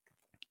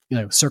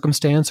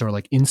 circumstance or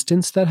like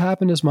instance that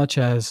happened as much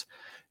as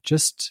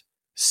just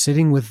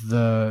sitting with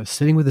the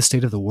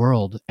state of the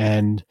world.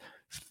 And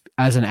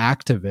as an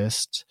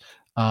activist,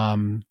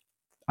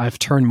 I've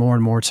turned more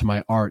and more to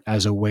my art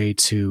as a way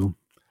to,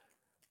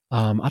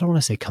 I don't want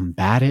to say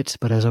combat it,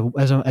 but as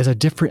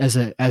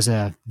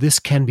a this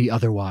can be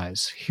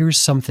otherwise. Here's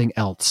something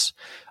else.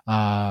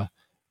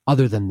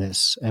 other than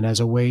this, and as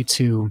a way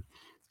to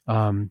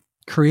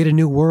create a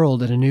new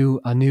world and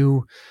a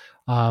new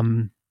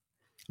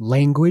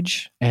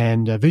language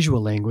and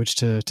visual language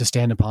to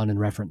stand upon and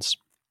reference.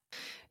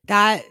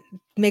 That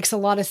makes a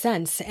lot of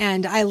sense.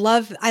 And I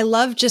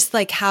love just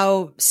like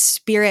how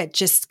spirit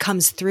just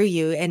comes through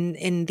you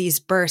in these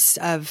bursts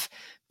of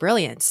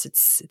brilliance.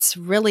 It's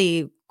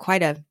really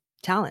quite a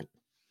talent.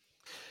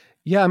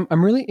 Yeah,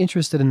 I'm really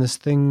interested in this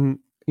thing,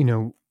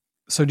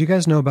 so do you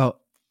guys know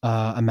about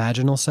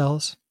imaginal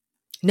cells?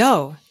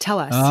 No, tell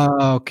us.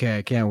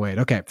 Okay, can't wait.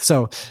 Okay,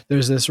 so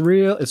there's these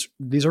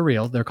are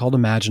real. They're called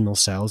imaginal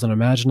cells, and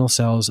imaginal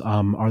cells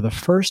are the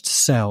first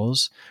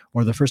cells,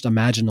 or the first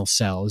imaginal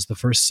cell is the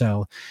first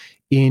cell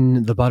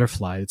in the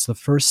butterfly. It's the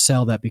first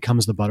cell that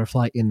becomes the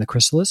butterfly in the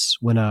chrysalis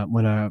when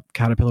a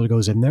caterpillar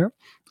goes in there.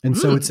 And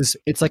so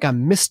it's like a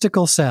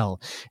mystical cell.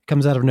 It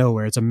comes out of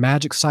nowhere. It's a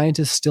magic.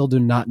 Scientists still do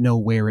not know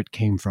where it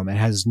came from. It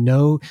has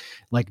no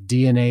like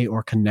DNA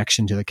or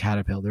connection to the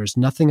caterpillar. There's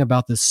nothing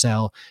about this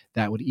cell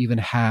that would even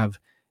have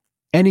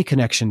any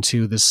connection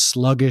to this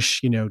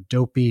sluggish,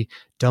 dopey,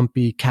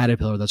 dumpy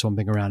caterpillar that's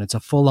jumping around. It's a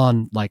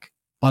full-on like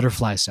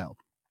butterfly cell.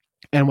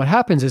 And what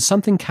happens is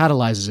something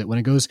catalyzes it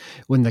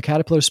when the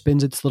caterpillar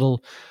spins its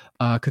little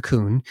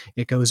cocoon,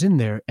 it goes in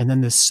there, and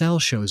then this cell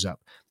shows up.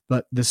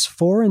 But this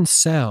foreign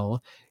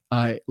cell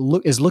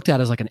is looked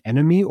at as like an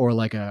enemy, or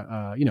like like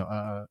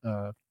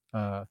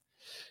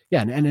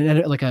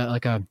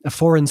a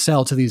foreign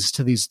cell to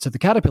the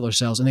caterpillar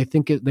cells, and they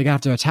think they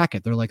have to attack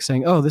it. They're like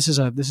saying, "Oh, this is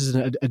a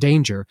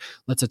danger.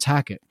 Let's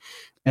attack it."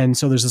 And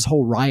so there's this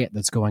whole riot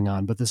that's going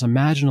on. But this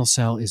imaginal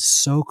cell is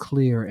so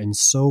clear and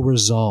so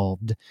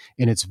resolved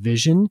in its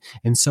vision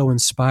and so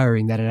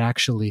inspiring that it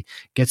actually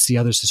gets the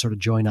others to sort of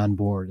join on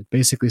board. It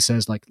basically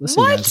says, like,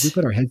 listen, guys,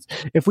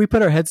 if we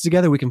put our heads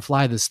together, we can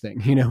fly this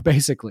thing,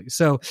 basically.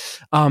 So,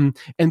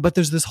 but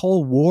there's this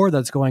whole war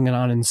that's going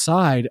on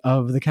inside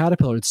of the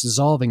caterpillar. It's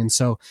dissolving. And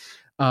so,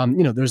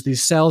 there's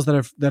these cells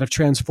that have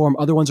transformed.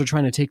 Other ones are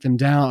trying to take them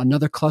down.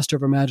 Another cluster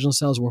of imaginal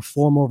cells will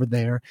form over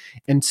there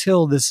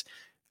until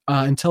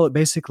it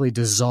basically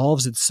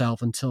dissolves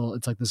itself, until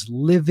it's like this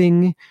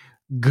living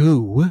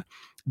goo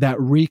that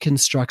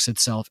reconstructs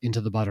itself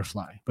into the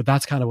butterfly. But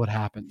that's kind of what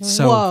happens.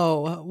 So,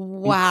 whoa,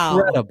 wow.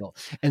 Incredible.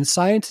 And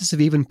scientists have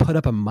even put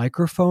up a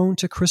microphone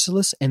to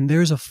chrysalis, and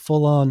there's a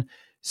full-on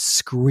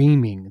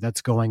screaming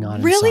that's going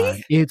on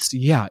really?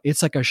 inside.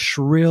 It's like a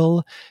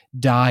shrill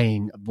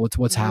dying of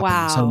what's happening.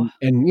 Wow. So,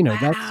 and wow.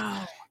 that's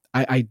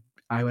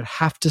I would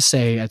have to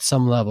say at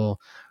some level,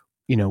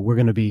 we're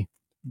going to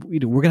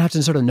have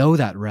to sort of know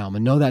that realm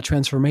and know that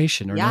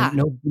transformation, or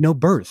know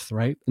birth,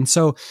 right? And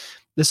so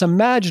this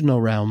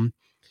imaginal realm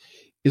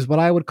is what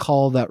I would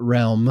call that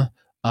realm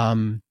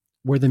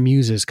where the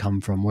muses come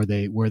from, where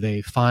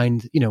they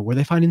find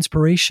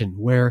inspiration,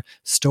 where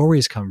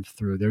stories come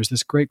through. There's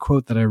this great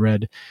quote that I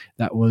read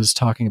that was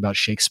talking about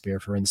Shakespeare,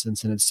 for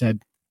instance, and it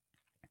said,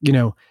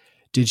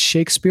 did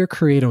Shakespeare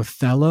create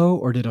Othello,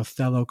 or did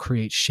Othello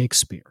create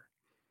Shakespeare?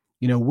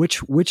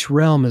 Which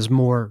realm is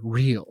more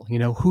real?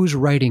 Who's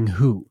writing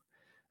who,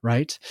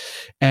 right?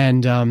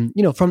 And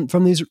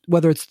from these,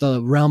 whether it's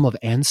the realm of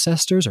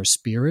ancestors or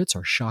spirits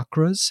or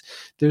chakras,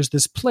 there's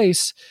this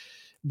place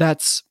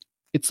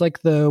it's like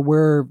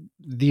where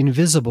the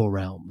invisible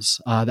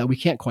realms that we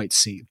can't quite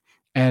see.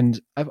 And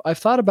I've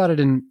thought about it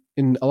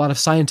in a lot of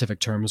scientific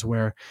terms,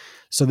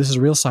 so this is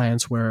real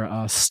science, where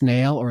a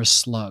snail or a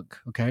slug,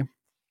 okay,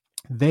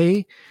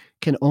 they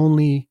can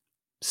only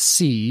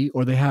see,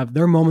 or they have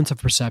their moments of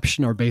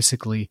perception are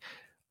basically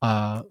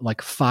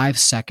like 5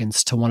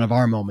 seconds to one of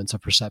our moments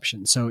of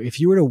perception. So if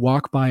you were to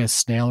walk by a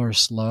snail or a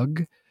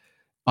slug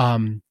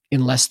in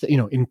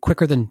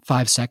quicker than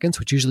 5 seconds,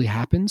 which usually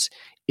happens,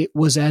 it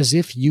was as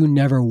if you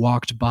never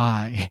walked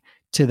by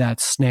to that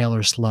snail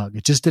or slug.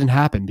 It just didn't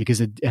happen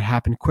because it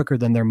happened quicker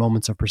than their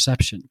moments of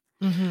perception.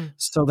 Mm-hmm.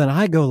 So then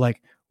I go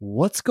like,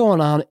 what's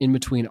going on in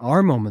between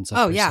our moments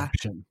of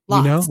perception?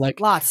 Yeah.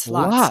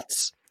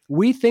 Lots.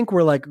 We think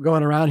we're like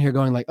going around here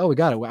going like, oh, we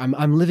got it.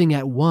 I'm living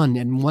at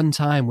one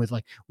time with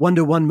like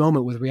one-to-one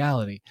moment with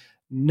reality.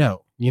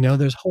 No,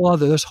 there's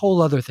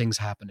whole other things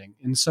happening.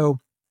 And so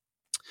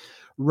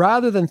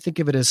rather than think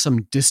of it as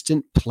some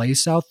distant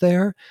place out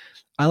there,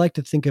 I like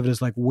to think of it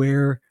as like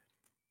where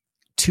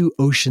two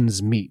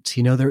oceans meet.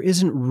 There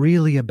isn't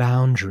really a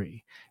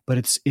boundary, but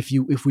it's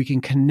if we can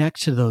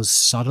connect to those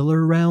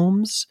subtler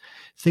realms,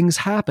 things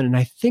happen. And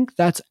I think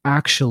that's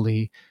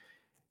actually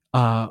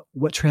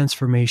what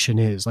transformation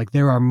is. Like,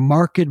 there are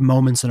marked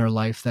moments in our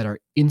life that are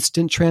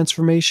instant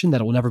transformation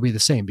that will never be the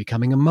same.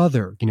 Becoming a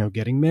mother,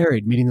 getting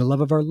married, meeting the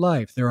love of our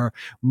life. There are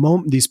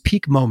these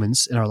peak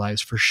moments in our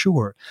lives for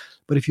sure.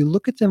 But if you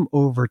look at them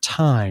over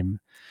time,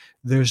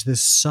 there's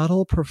this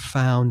subtle,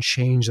 profound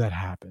change that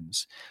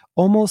happens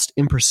almost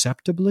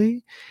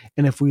imperceptibly.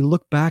 And if we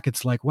look back,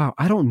 it's like, wow,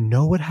 I don't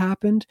know what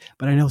happened,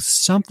 but I know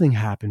something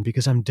happened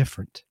because I'm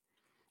different.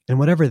 And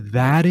whatever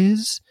that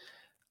is,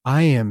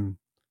 I am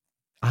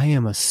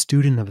a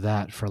student of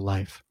that for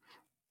life.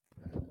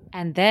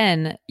 And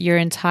then your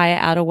entire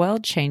outer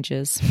world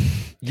changes.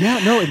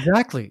 Yeah, no,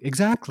 exactly.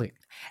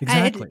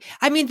 Exactly.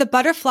 I mean, the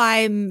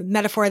butterfly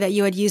metaphor that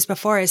you had used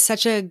before is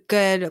such a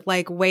good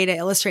like way to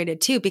illustrate it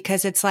too,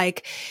 because it's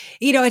like,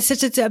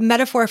 it's a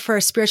metaphor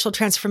for spiritual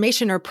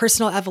transformation or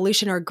personal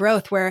evolution or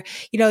growth where,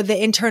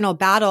 the internal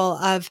battle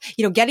of,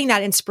 getting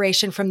that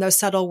inspiration from those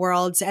subtle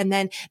worlds and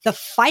then the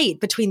fight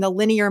between the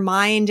linear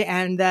mind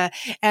and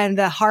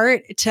the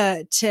heart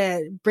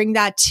to bring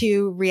that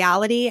to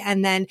reality.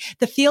 And then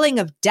the feeling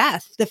of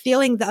death, the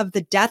feeling of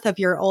the death of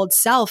your old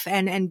self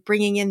and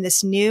bringing in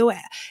this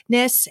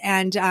newness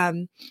and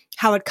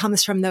how it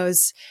comes from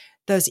those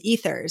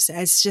ethers.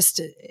 It's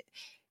just,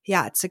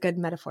 it's a good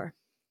metaphor.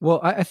 Well,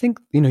 I think,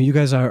 you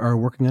guys are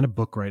working on a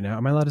book right now.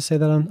 Am I allowed to say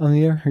that on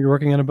the air? You're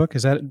working on a book?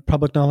 Is that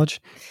public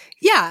knowledge?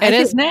 Yeah. It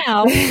is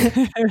now.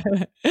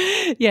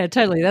 Yeah,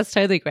 totally. That's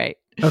totally great.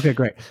 Okay,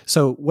 great.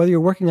 So whether you're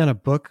working on a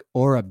book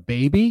or a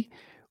baby,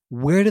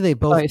 where do they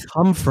both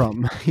come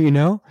from?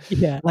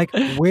 Yeah. Like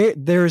where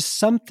there's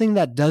something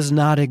that does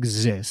not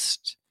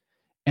exist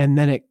and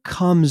then it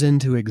comes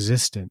into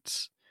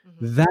existence.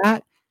 Mm-hmm.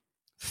 That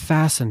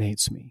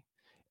fascinates me.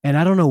 And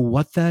I don't know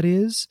what that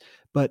is,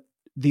 but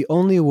the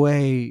only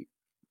way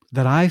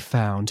that I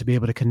found to be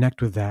able to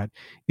connect with that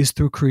is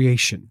through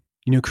creation.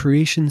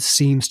 Creation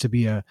seems to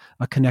be a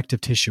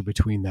connective tissue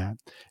between that.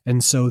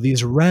 And so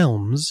these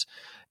realms,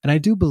 and I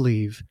do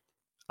believe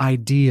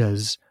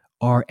ideas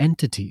are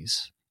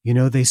entities.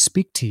 They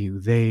speak to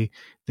you, they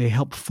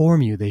help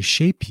form you, they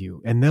shape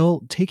you, and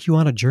they'll take you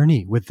on a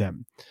journey with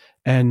them.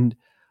 And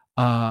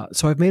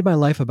so I've made my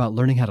life about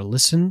learning how to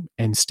listen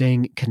and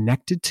staying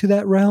connected to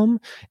that realm.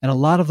 And a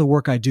lot of the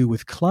work I do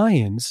with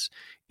clients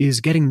is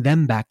getting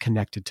them back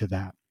connected to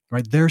that,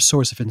 right? Their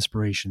source of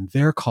inspiration,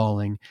 their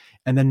calling,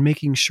 and then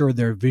making sure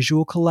their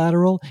visual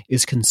collateral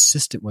is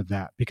consistent with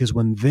that. Because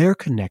when they're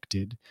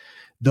connected,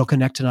 they'll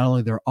connect to not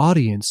only their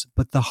audience,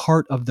 but the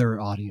heart of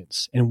their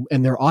audience. And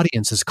their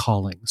audience is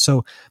calling.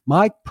 So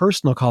my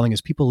personal calling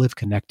is people live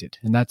connected.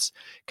 And that's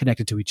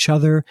connected to each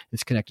other.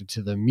 It's connected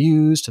to the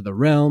muse, to the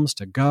realms,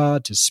 to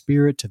God, to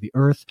spirit, to the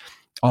earth,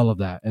 all of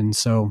that. And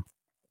so,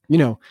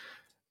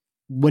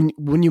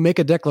 when you make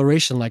a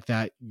declaration like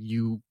that,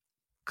 you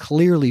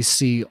clearly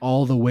see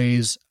all the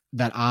ways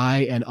that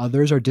I and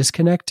others are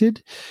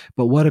disconnected.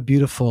 But what a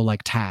beautiful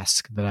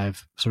task that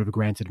I've sort of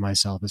granted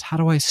myself is how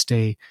do I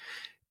stay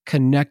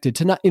connected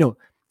to not,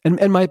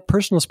 and my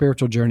personal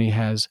spiritual journey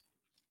has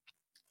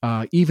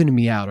evened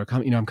me out, or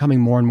I'm coming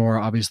more and more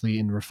obviously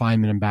in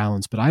refinement and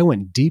balance, but I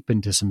went deep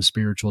into some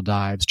spiritual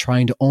dives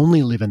trying to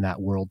only live in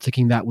that world,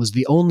 thinking that was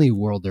the only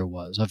world there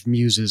was of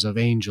muses, of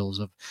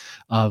angels,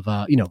 of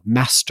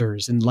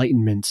masters,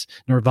 enlightenment,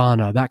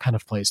 nirvana, that kind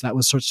of place. That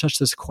was such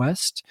this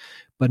quest.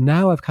 But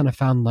now I've kind of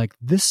found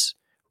this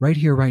right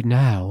here, right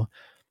now,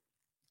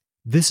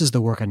 this is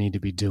the work I need to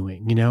be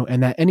doing,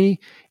 and that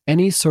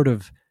any sort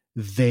of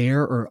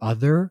there or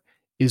other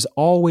is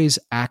always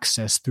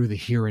accessed through the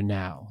here and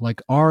now.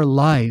 Like our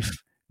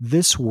life,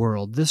 this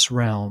world, this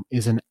realm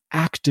is an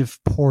active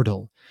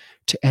portal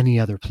to any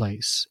other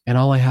place. And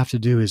all I have to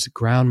do is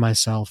ground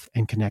myself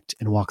and connect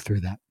and walk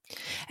through that.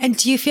 And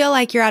do you feel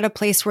like you're at a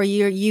place where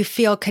you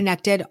feel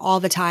connected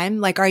all the time?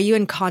 Like, are you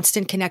in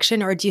constant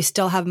connection, or do you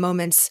still have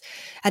moments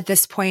at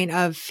this point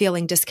of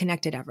feeling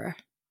disconnected ever?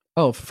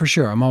 Oh, for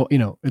sure.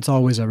 It's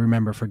always a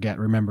remember, forget.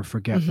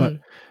 Mm-hmm.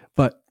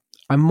 But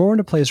I'm more in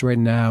a place right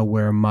now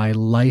where my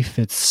life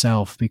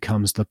itself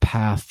becomes the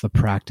path, the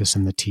practice,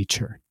 and the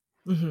teacher.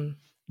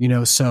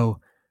 Mm-hmm. So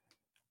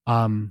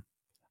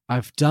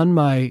I've done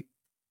my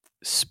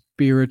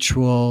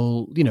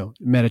spiritual,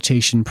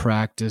 meditation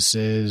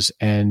practices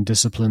and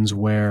disciplines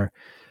where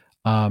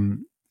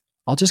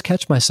I'll just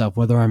catch myself,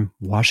 whether I'm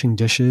washing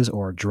dishes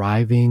or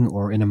driving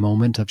or in a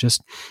moment of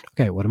just,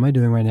 okay, what am I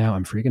doing right now?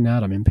 I'm freaking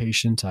out. I'm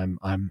impatient.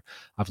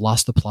 I've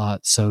lost the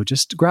plot. So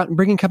just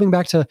coming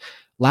back to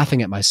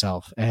laughing at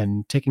myself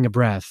and taking a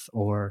breath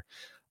or,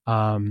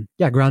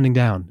 grounding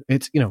down.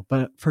 It's,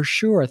 but for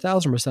sure,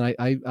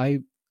 1,000%,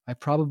 I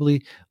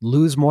probably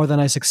lose more than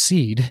I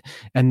succeed.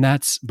 And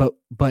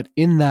but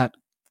in that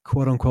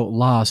quote unquote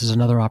loss is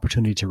another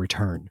opportunity to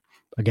return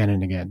again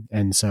and again.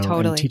 And so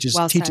totally.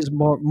 And teaches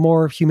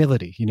more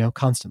humility,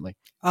 constantly.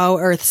 Oh,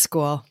 Earth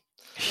School.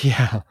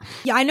 Yeah.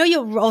 Yeah. I know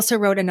you also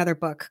wrote another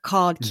book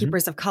called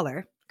Keepers of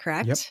Color,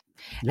 correct?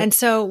 Yep. And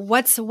so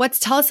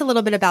tell us a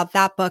little bit about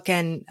that book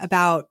and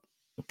about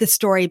the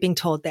story being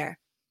told there.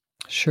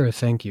 Sure.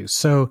 Thank you.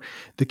 So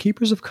The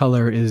Keepers of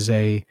Color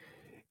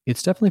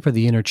it's definitely for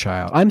the inner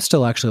child. I'm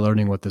still actually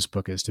learning what this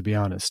book is, to be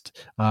honest.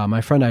 My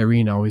friend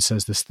Irene always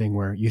says this thing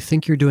where you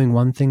think you're doing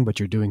one thing, but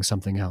you're doing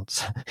something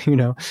else,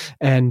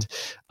 And,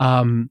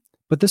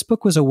 but this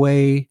book was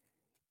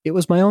it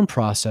was my own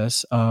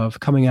process of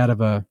coming out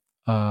of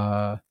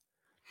I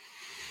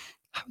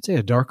would say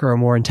a darker or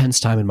more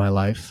intense time in my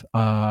life,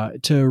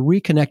 to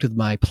reconnect with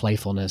my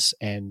playfulness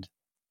and,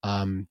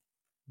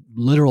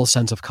 literal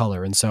sense of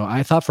color. And so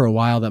I thought for a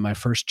while that my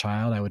first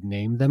child, I would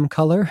name them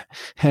Color.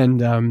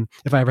 And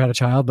if I ever had a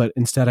child, but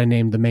instead I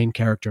named the main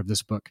character of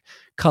this book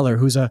Color,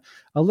 who's a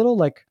little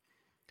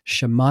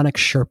shamanic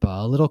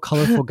Sherpa, a little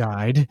colorful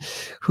guide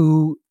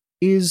who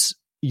is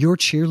your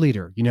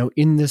cheerleader,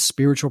 in this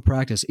spiritual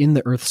practice, in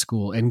the earth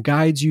school, and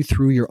guides you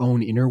through your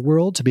own inner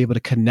world to be able to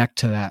connect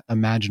to that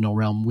imaginal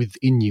realm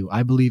within you.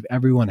 I believe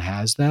everyone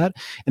has that.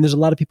 And there's a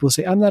lot of people who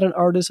say, I'm not an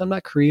artist, I'm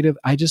not creative.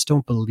 I just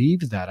don't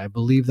believe that. I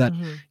believe that,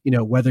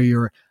 whether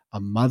you're a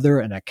mother,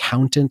 an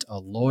accountant, a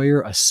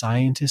lawyer, a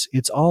scientist,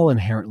 it's all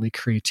inherently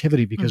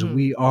creativity, because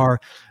we are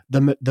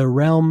the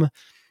realm.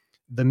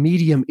 The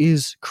medium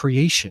is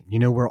creation.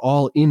 We're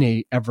all in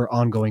a ever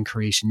ongoing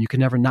creation. You can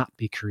never not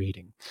be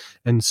creating.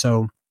 And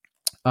so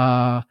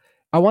I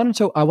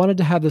wanted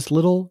to have this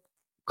little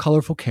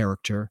colorful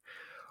character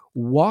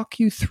walk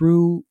you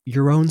through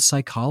your own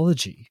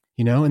psychology,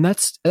 and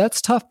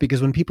that's tough,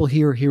 because when people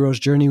hear hero's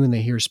journey, when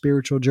they hear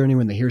spiritual journey,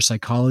 when they hear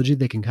psychology,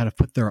 they can kind of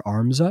put their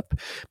arms up.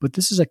 But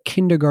this is a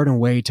kindergarten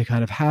way to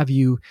kind of have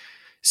you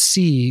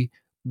see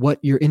what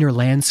your inner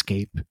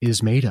landscape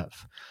is made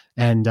of.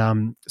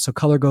 And so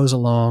color goes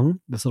along.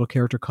 This little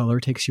character color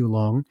takes you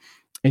along,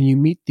 and you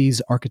meet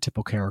these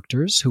archetypal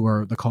characters who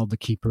are called the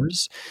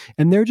keepers,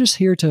 and they're just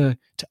here to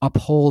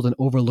uphold and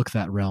overlook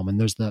that realm. And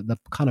there's the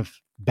kind of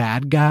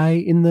bad guy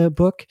in the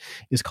book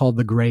is called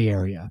the gray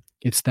area.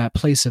 It's that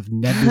place of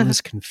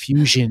nebulous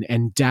confusion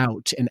and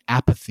doubt and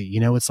apathy.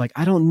 It's like,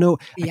 I don't know,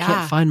 I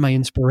can't find my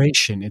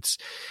inspiration.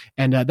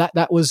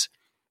 That was,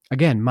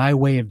 again, my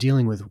way of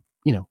dealing with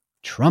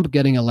Trump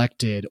getting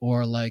elected,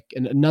 or like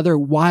another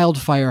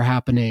wildfire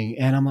happening.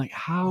 And I'm like,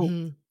 how?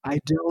 I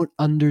don't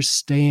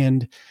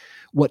understand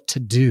what to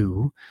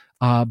do,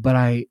 but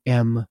I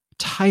am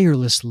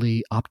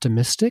tirelessly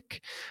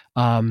optimistic.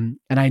 And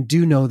I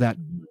do know that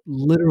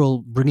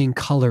literal bringing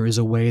color is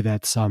a way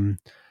that's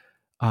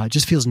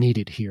just feels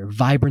needed here.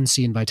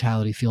 Vibrancy and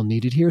vitality feel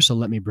needed here. So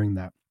let me bring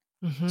that.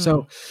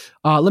 So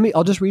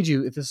I'll just read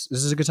you if this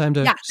is a good time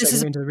to this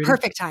is a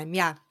perfect time.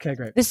 Yeah. Okay,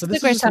 great. This is a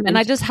great time. And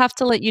I just have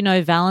to let you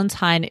know,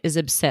 Valentine is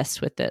obsessed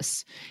with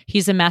this.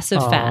 He's a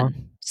massive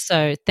fan.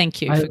 So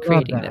thank you for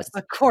creating this.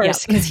 Of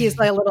course, because he's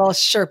like a little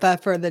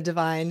Sherpa for the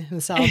divine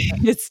himself.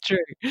 It's true.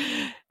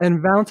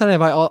 And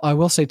Valentine, I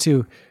will say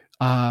too,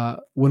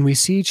 when we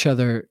see each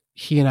other,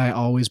 he and I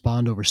always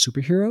bond over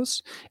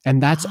superheroes.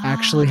 And that's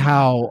actually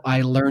how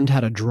I learned how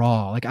to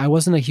draw. Like, I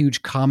wasn't a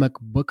huge comic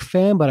book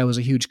fan, but I was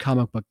a huge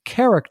comic book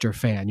character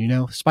fan.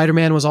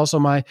 Spider-Man was also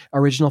my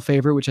original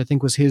favorite, which I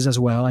think was his as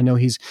well. I know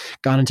he's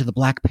gone into the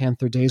Black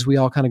Panther days. We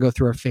all kind of go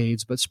through our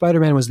fades, but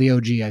Spider-Man was the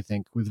OG, I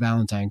think, with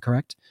Valentine,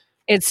 correct?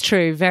 It's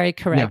true. Very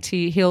correct.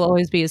 Yeah. He'll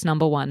always be his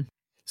number one.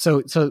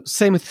 So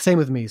same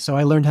with me. So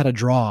I learned how to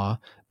draw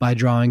by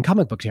drawing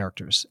comic book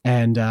characters.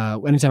 And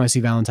anytime I see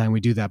Valentine, we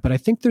do that. But I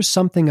think there's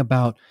something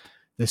about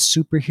the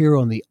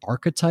superhero and the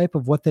archetype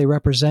of what they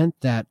represent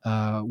that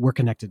we're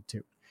connected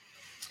to.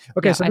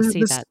 Okay, yeah, so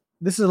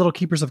this is a little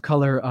Keepers of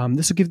Color.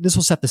 This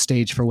will set the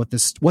stage for what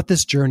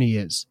this journey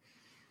is.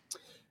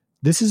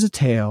 This is a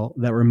tale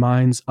that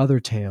reminds other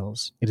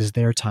tales it is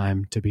their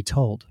time to be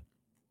told.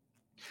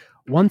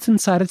 Once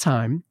inside a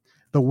time,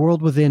 the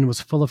world within was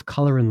full of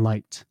color and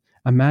light.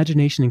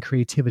 Imagination and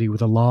creativity were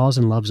the laws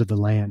and loves of the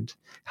land,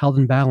 held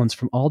in balance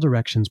from all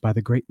directions by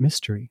the Great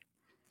Mystery.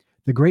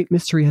 The Great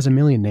Mystery has a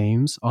million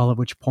names, all of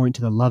which point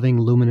to the loving,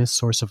 luminous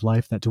source of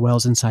life that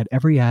dwells inside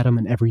every atom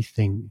and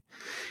everything.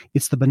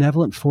 It's the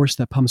benevolent force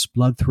that pumps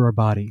blood through our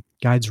body,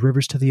 guides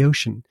rivers to the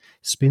ocean,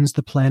 spins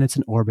the planets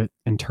in orbit,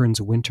 and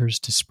turns winters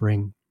to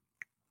spring.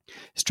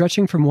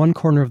 Stretching from one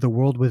corner of the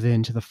world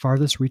within to the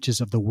farthest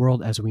reaches of the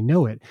world as we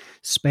know it,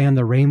 span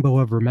the rainbow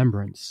of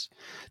remembrance.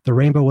 The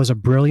rainbow was a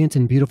brilliant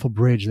and beautiful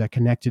bridge that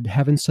connected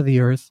heavens to the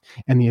earth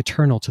and the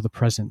eternal to the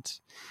present.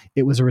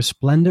 It was a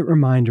resplendent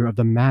reminder of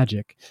the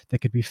magic that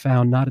could be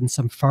found not in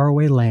some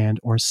faraway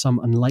land or some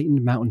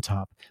enlightened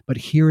mountaintop, but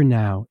here and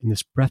now in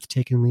this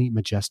breathtakingly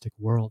majestic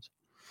world.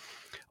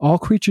 All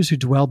creatures who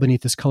dwell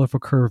beneath this colorful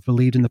curve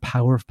believed in the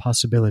power of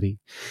possibility.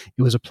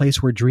 It was a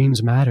place where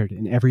dreams mattered,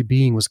 and every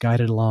being was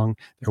guided along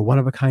their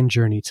one-of-a-kind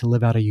journey to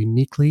live out a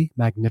uniquely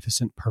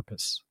magnificent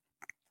purpose.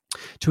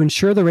 To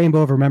ensure the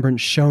rainbow of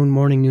remembrance shone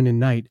morning, noon, and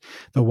night,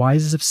 the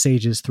wisest of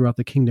sages throughout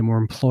the kingdom were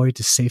employed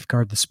to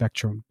safeguard the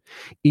spectrum.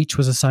 Each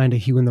was assigned a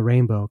hue in the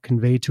rainbow,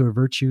 conveyed a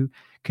virtue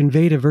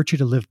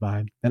to live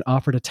by, and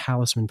offered a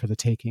talisman for the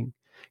taking.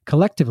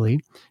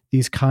 Collectively,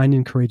 these kind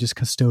and courageous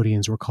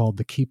custodians were called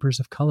the Keepers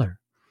of Color.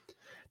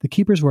 The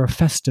keepers were a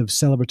festive,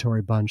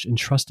 celebratory bunch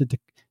entrusted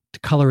to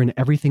color in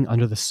everything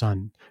under the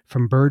sun.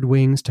 From bird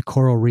wings to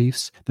coral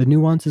reefs, the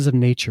nuances of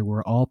nature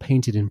were all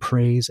painted in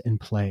praise and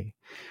play.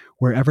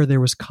 Wherever there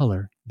was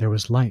color, there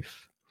was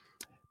life.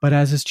 But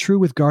as is true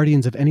with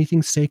guardians of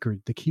anything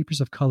sacred, the keepers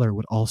of color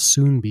would all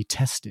soon be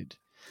tested.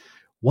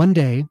 One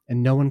day,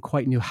 and no one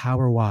quite knew how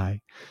or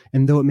why,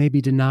 and though it may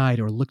be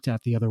denied or looked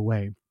at the other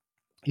way,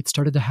 it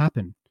started to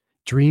happen.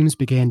 Dreams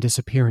began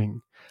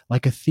disappearing.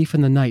 Like a thief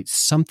in the night,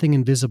 something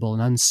invisible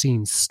and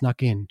unseen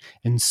snuck in,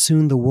 and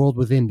soon the world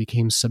within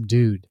became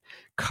subdued,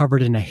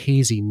 covered in a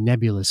hazy,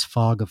 nebulous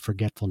fog of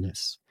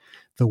forgetfulness.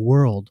 The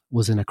world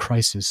was in a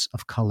crisis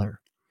of color.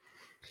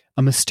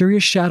 A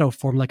mysterious shadow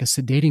formed like a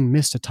sedating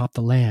mist atop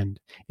the land.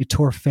 It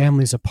tore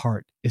families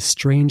apart,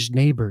 estranged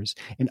neighbors,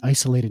 and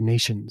isolated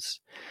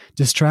nations.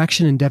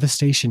 Distraction and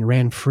devastation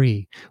ran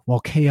free, while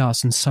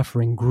chaos and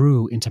suffering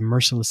grew into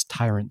merciless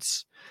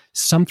tyrants.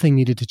 Something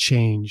needed to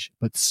change,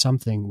 but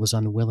something was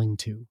unwilling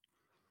to.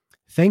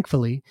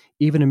 Thankfully,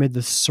 even amid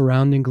the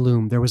surrounding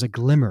gloom, there was a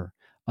glimmer,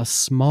 a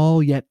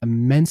small yet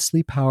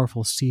immensely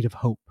powerful seed of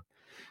hope.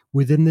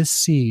 Within this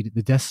seed,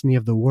 the destiny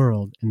of the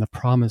world and the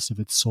promise of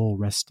its soul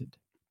rested.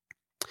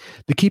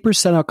 The keepers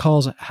sent out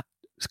calls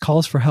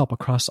for help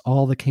across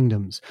all the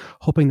kingdoms,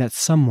 hoping that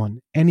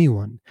someone,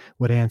 anyone,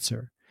 would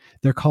answer.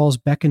 Their calls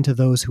beckoned to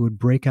those who would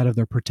break out of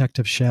their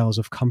protective shells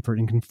of comfort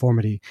and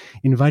conformity,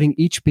 inviting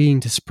each being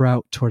to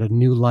sprout toward a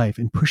new life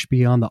and push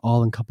beyond the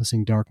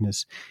all-encompassing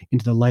darkness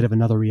into the light of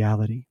another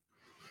reality.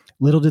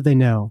 Little did they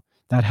know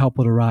that help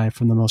would arrive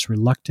from the most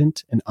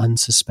reluctant and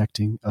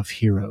unsuspecting of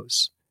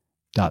heroes. ...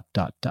 And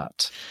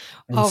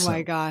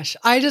my gosh.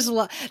 I just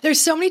love, there's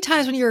so many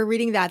times when you were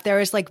reading that, there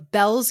was like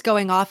bells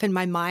going off in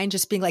my mind,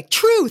 just being like,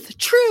 truth,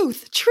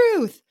 truth,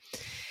 truth.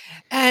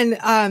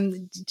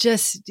 And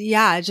just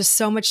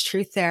so much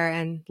truth there,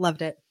 and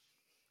loved it.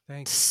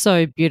 Thanks.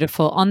 So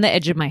beautiful. On the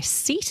edge of my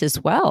seat as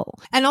well.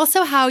 And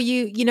also how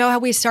you know how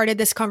we started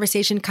this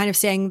conversation kind of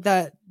saying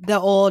the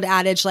old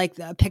adage, like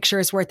the picture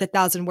is worth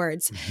 1,000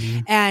 words. Mm-hmm.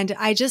 And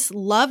I just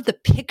love the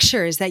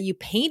pictures that you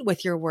paint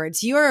with your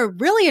words. You're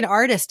really an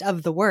artist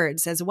of the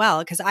words as well,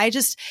 because I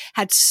just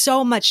had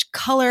so much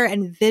color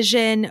and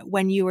vision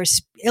when you were,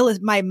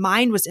 my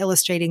mind was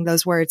illustrating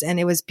those words, and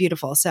it was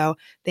beautiful. So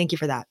thank you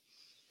for that.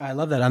 I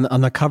love that.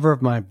 On the cover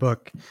of my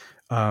book,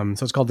 so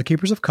it's called The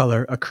Keepers of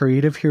Color, A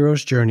Creative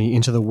Hero's Journey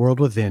into the World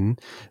Within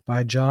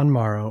by John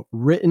Marro,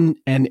 written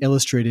and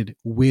illustrated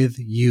with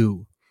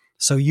you.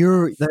 So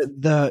you're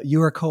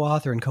you're a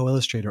co-author and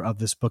co-illustrator of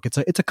this book. It's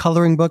a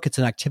coloring book. It's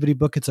an activity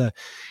book.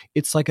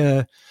 It's like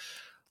a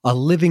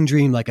living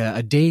dream, like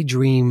a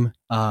daydream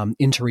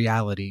into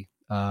reality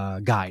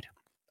guide.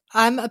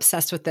 I'm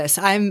obsessed with this.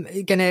 I'm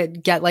going to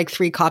get like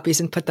 3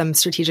 copies and put them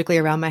strategically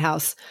around my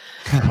house.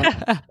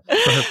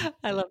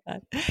 I love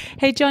that.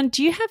 Hey, John,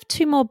 do you have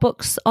 2 more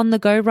books on the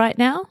go right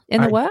now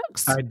in the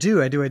works? I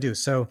do.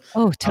 So,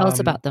 tell us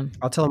about them.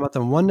 I'll tell them about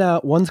them.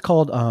 One's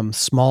called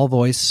Small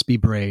Voice, Be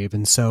Brave.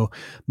 And so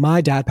my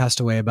dad passed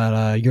away about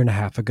a year and a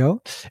half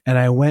ago, and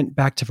I went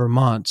back to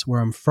Vermont, where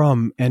I'm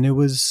from, and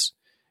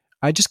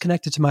I just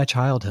connected to my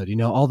childhood,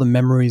 all the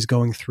memories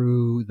going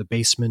through the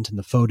basement and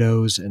the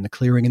photos and the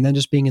clearing, and then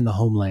just being in the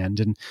homeland.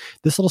 And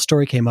this little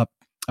story came up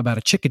about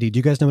a chickadee. Do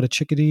you guys know what a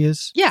chickadee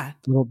is? Yeah.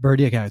 A little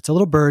bird. Yeah, it's a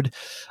little bird.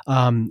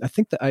 I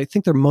think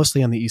they're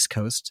mostly on the East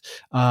Coast,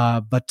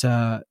 but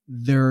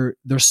they're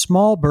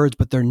small birds,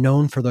 but they're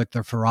known for like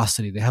their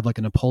ferocity. They have like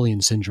a Napoleon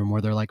syndrome,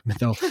 where they're like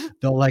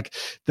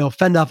they'll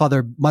fend off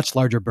other much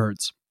larger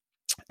birds.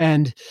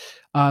 And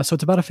so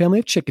it's about a family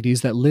of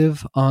chickadees that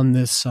live on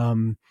this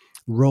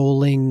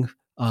rolling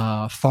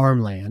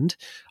farmland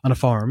on a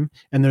farm,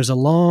 and there's a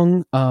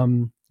long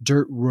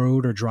dirt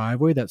road or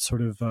driveway that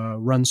sort of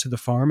runs through the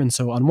farm. And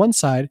so on one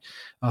side,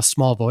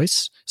 Small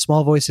Voice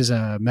is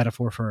a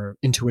metaphor for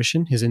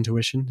intuition. His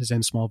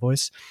name's Small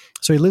Voice.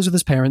 So he lives with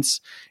his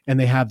parents, and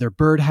they have their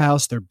bird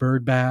house, their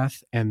bird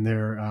bath, and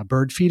their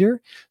bird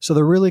feeder. So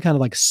they're really kind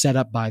of like set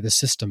up by the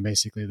system.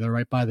 Basically, they're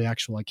right by the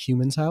actual like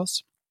human's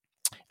house.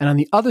 And on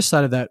the other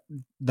side of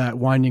that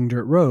winding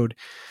dirt road,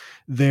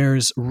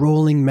 there's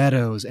rolling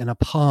meadows and a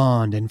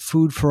pond and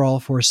food for all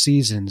 4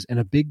 seasons and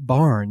a big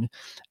barn.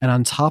 And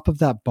on top of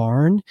that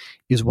barn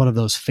is one of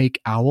those fake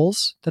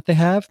owls that they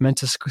have, meant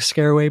to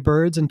scare away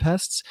birds and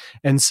pests.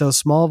 And so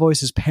Small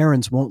Voice's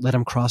parents won't let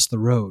him cross the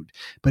road.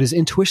 But his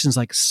intuition's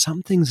like,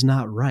 something's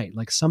not right.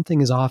 Like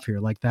something is off here.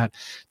 Like that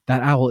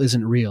owl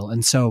isn't real.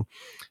 And so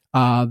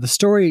the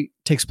story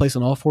takes place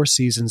in all 4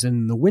 seasons. And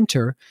in the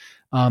winter,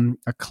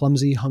 a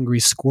clumsy, hungry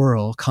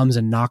squirrel comes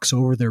and knocks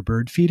over their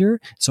bird feeder.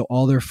 So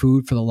all their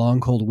food for the long,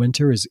 cold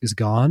winter is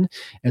gone.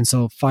 And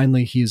so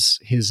finally his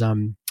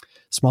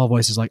Small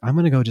Voice is like, I'm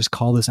going to go just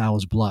call this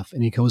owl's bluff.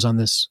 And he goes on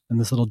this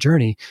little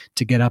journey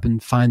to get up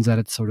and finds that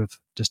it's sort of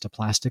just a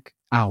plastic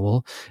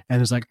owl. And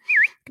is like,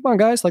 come on,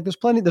 guys, like there's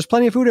plenty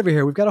of food over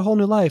here. We've got a whole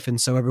new life. And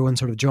so everyone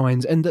sort of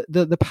joins. And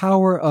the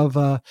power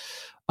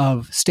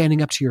of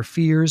standing up to your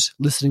fears,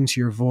 listening to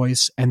your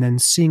voice, and then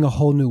seeing a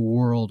whole new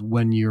world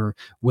when you're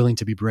willing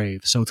to be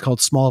brave. So it's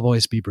called Small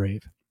Voice, Be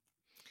Brave.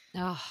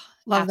 Oh,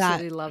 love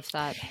absolutely that. Love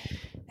that.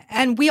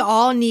 And we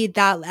all need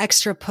that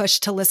extra push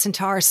to listen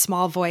to our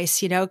small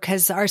voice,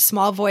 because our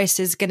small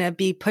voice is going to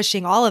be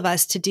pushing all of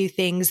us to do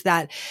things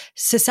that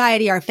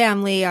society, our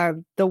family,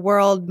 the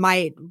world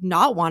might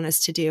not want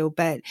us to do,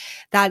 but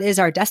that is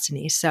our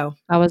destiny. So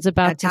I was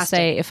about fantastic. to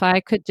say, if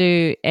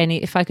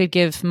I could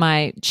give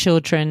my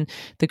children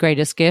the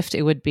greatest gift,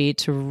 it would be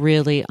to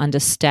really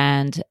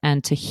understand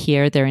and to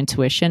hear their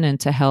intuition and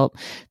to help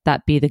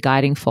that be the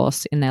guiding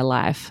force in their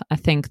life. I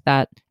think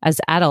that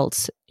as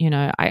adults,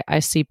 I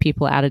see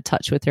people out of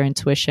touch with their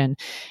intuition,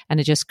 and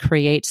it just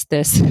creates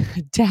this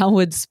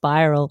downward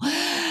spiral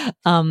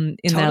in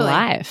their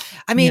life.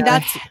 I mean,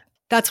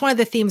 that's one of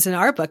the themes in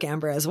our book,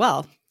 Amber, as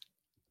well.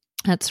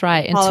 That's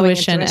right. Following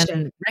Intuition intuition.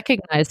 and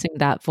recognizing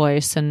that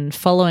voice and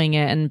following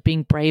it and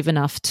being brave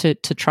enough to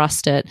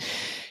trust it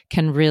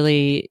can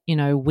really,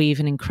 weave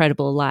an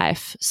incredible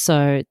life.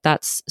 So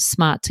that's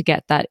smart to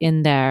get that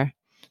in there,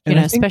 And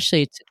I think,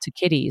 especially to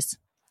kiddies.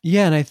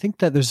 yeah, and I think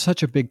that there's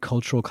such a big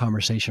cultural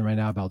conversation right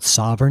now about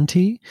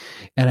sovereignty.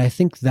 And I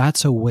think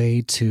that's a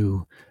way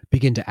to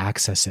begin to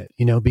access it,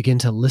 begin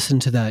to listen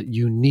to that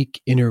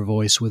unique inner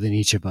voice within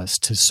each of us,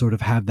 to sort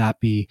of have that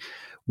be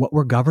what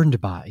we're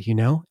governed by,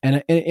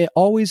 And it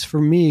always,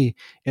 for me,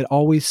 it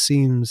always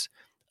seems,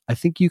 I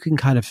think you can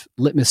kind of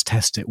litmus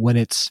test it when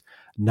it's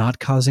not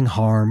causing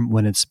harm,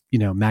 when it's,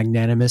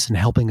 magnanimous and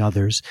helping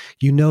others,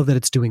 that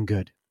it's doing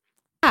good.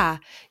 Yeah.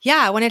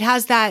 Yeah. When it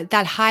has that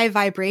high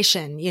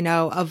vibration,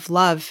 of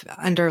love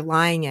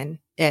underlying in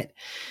it.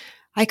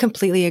 I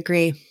completely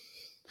agree.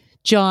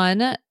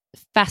 John,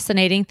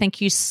 fascinating.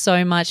 Thank you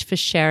so much for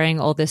sharing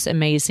all this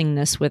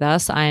amazingness with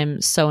us. I am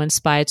so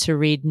inspired to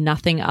read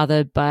nothing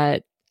other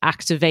but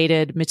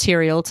activated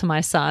material to my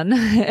son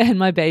and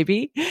my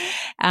baby.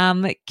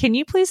 Can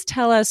you please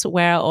tell us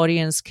where our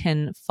audience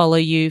can follow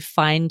you,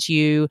 find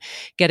you,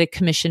 get a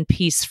commissioned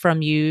piece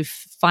from you,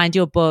 find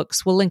your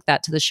books? We'll link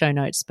that to the show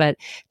notes, but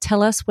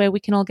tell us where we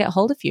can all get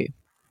hold of you.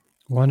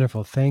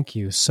 Wonderful. Thank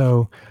you.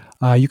 So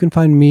you can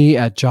find me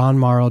at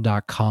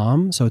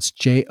johnmarro.com. So it's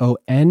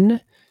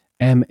JONMARRO.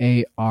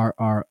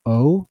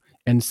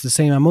 And it's the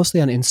same. I'm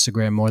mostly on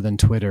Instagram more than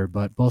Twitter,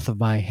 but both of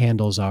my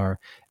handles are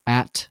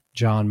at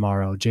John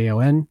Marro,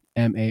 JONMARRO.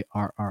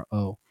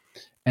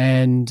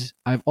 And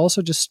I've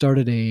also just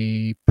started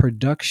a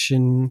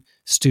production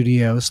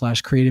studio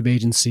 / creative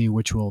agency,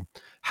 which will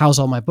house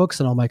all my books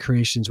and all my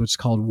creations, which is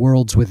called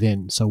Worlds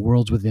Within. So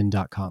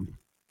worldswithin.com.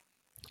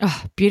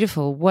 Oh,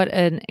 beautiful. What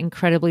an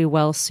incredibly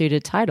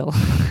well-suited title.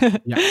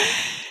 Yeah.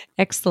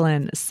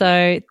 Excellent.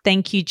 So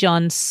thank you,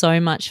 John, so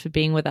much for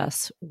being with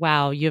us.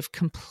 Wow, you've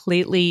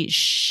completely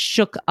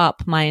shook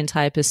up my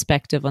entire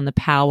perspective on the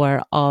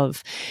power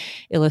of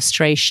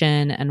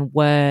illustration and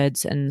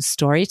words and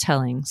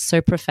storytelling.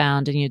 So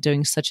profound, and you're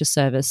doing such a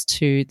service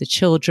to the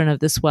children of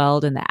this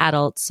world and the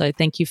adults. So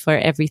thank you for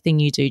everything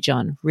you do,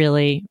 John.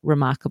 Really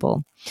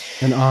remarkable.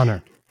 An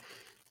honor.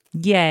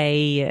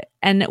 Yay.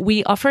 And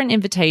we offer an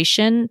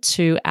invitation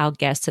to our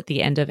guests at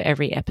the end of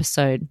every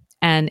episode.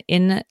 And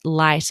in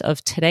light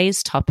of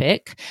today's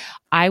topic,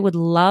 I would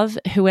love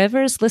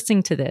whoever is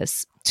listening to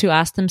this to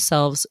ask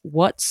themselves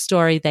what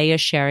story they are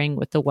sharing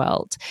with the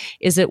world.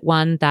 Is it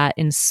one that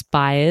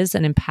inspires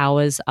and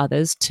empowers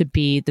others to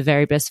be the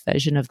very best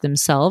version of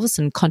themselves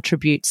and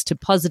contributes to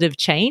positive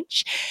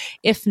change?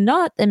 If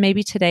not, then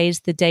maybe today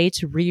is the day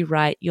to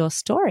rewrite your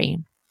story.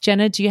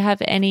 Jenna, do you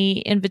have any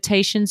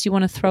invitations you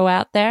want to throw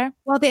out there?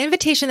 Well, the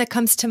invitation that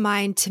comes to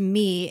mind to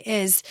me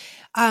is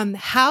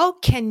how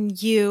can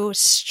you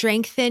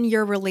strengthen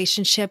your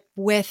relationship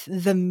with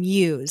the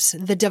muse,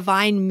 the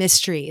divine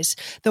mysteries,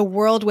 the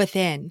world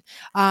within,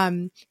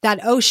 that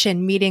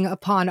ocean meeting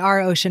upon our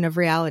ocean of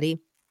reality,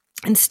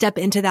 and step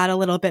into that a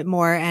little bit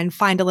more and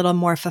find a little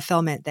more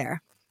fulfillment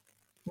there.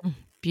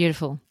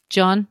 Beautiful.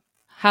 John,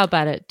 how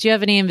about it? Do you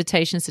have any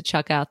invitations to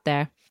chuck out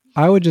there?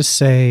 I would just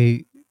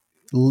say,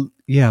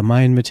 yeah,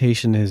 my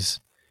invitation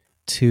is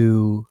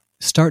to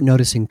start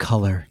noticing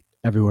color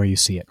everywhere you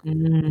see it.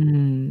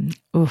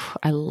 Oof,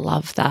 I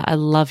love that. I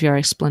love your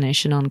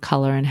explanation on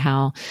color and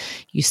how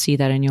you see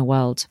that in your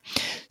world.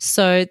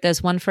 So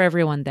there's one for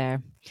everyone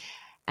there.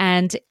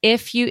 And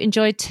if you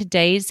enjoyed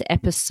today's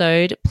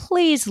episode,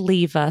 please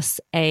leave us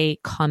a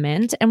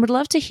comment, and we'd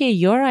love to hear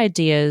your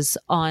ideas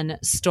on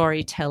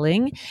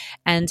storytelling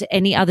and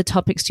any other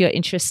topics you're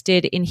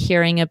interested in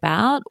hearing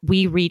about.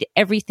 We read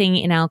everything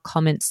in our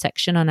comments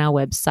section on our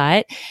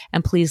website,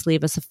 and please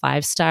leave us a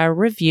 5-star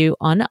review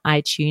on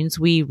iTunes.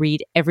 We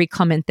read every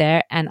comment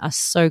there and are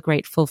so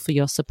grateful for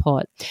your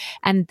support.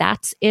 And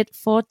that's it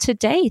for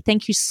today.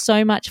 Thank you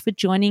so much for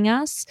joining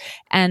us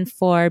and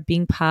for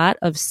being part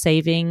of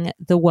saving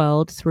the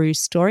world through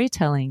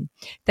storytelling.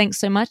 Thanks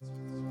so much.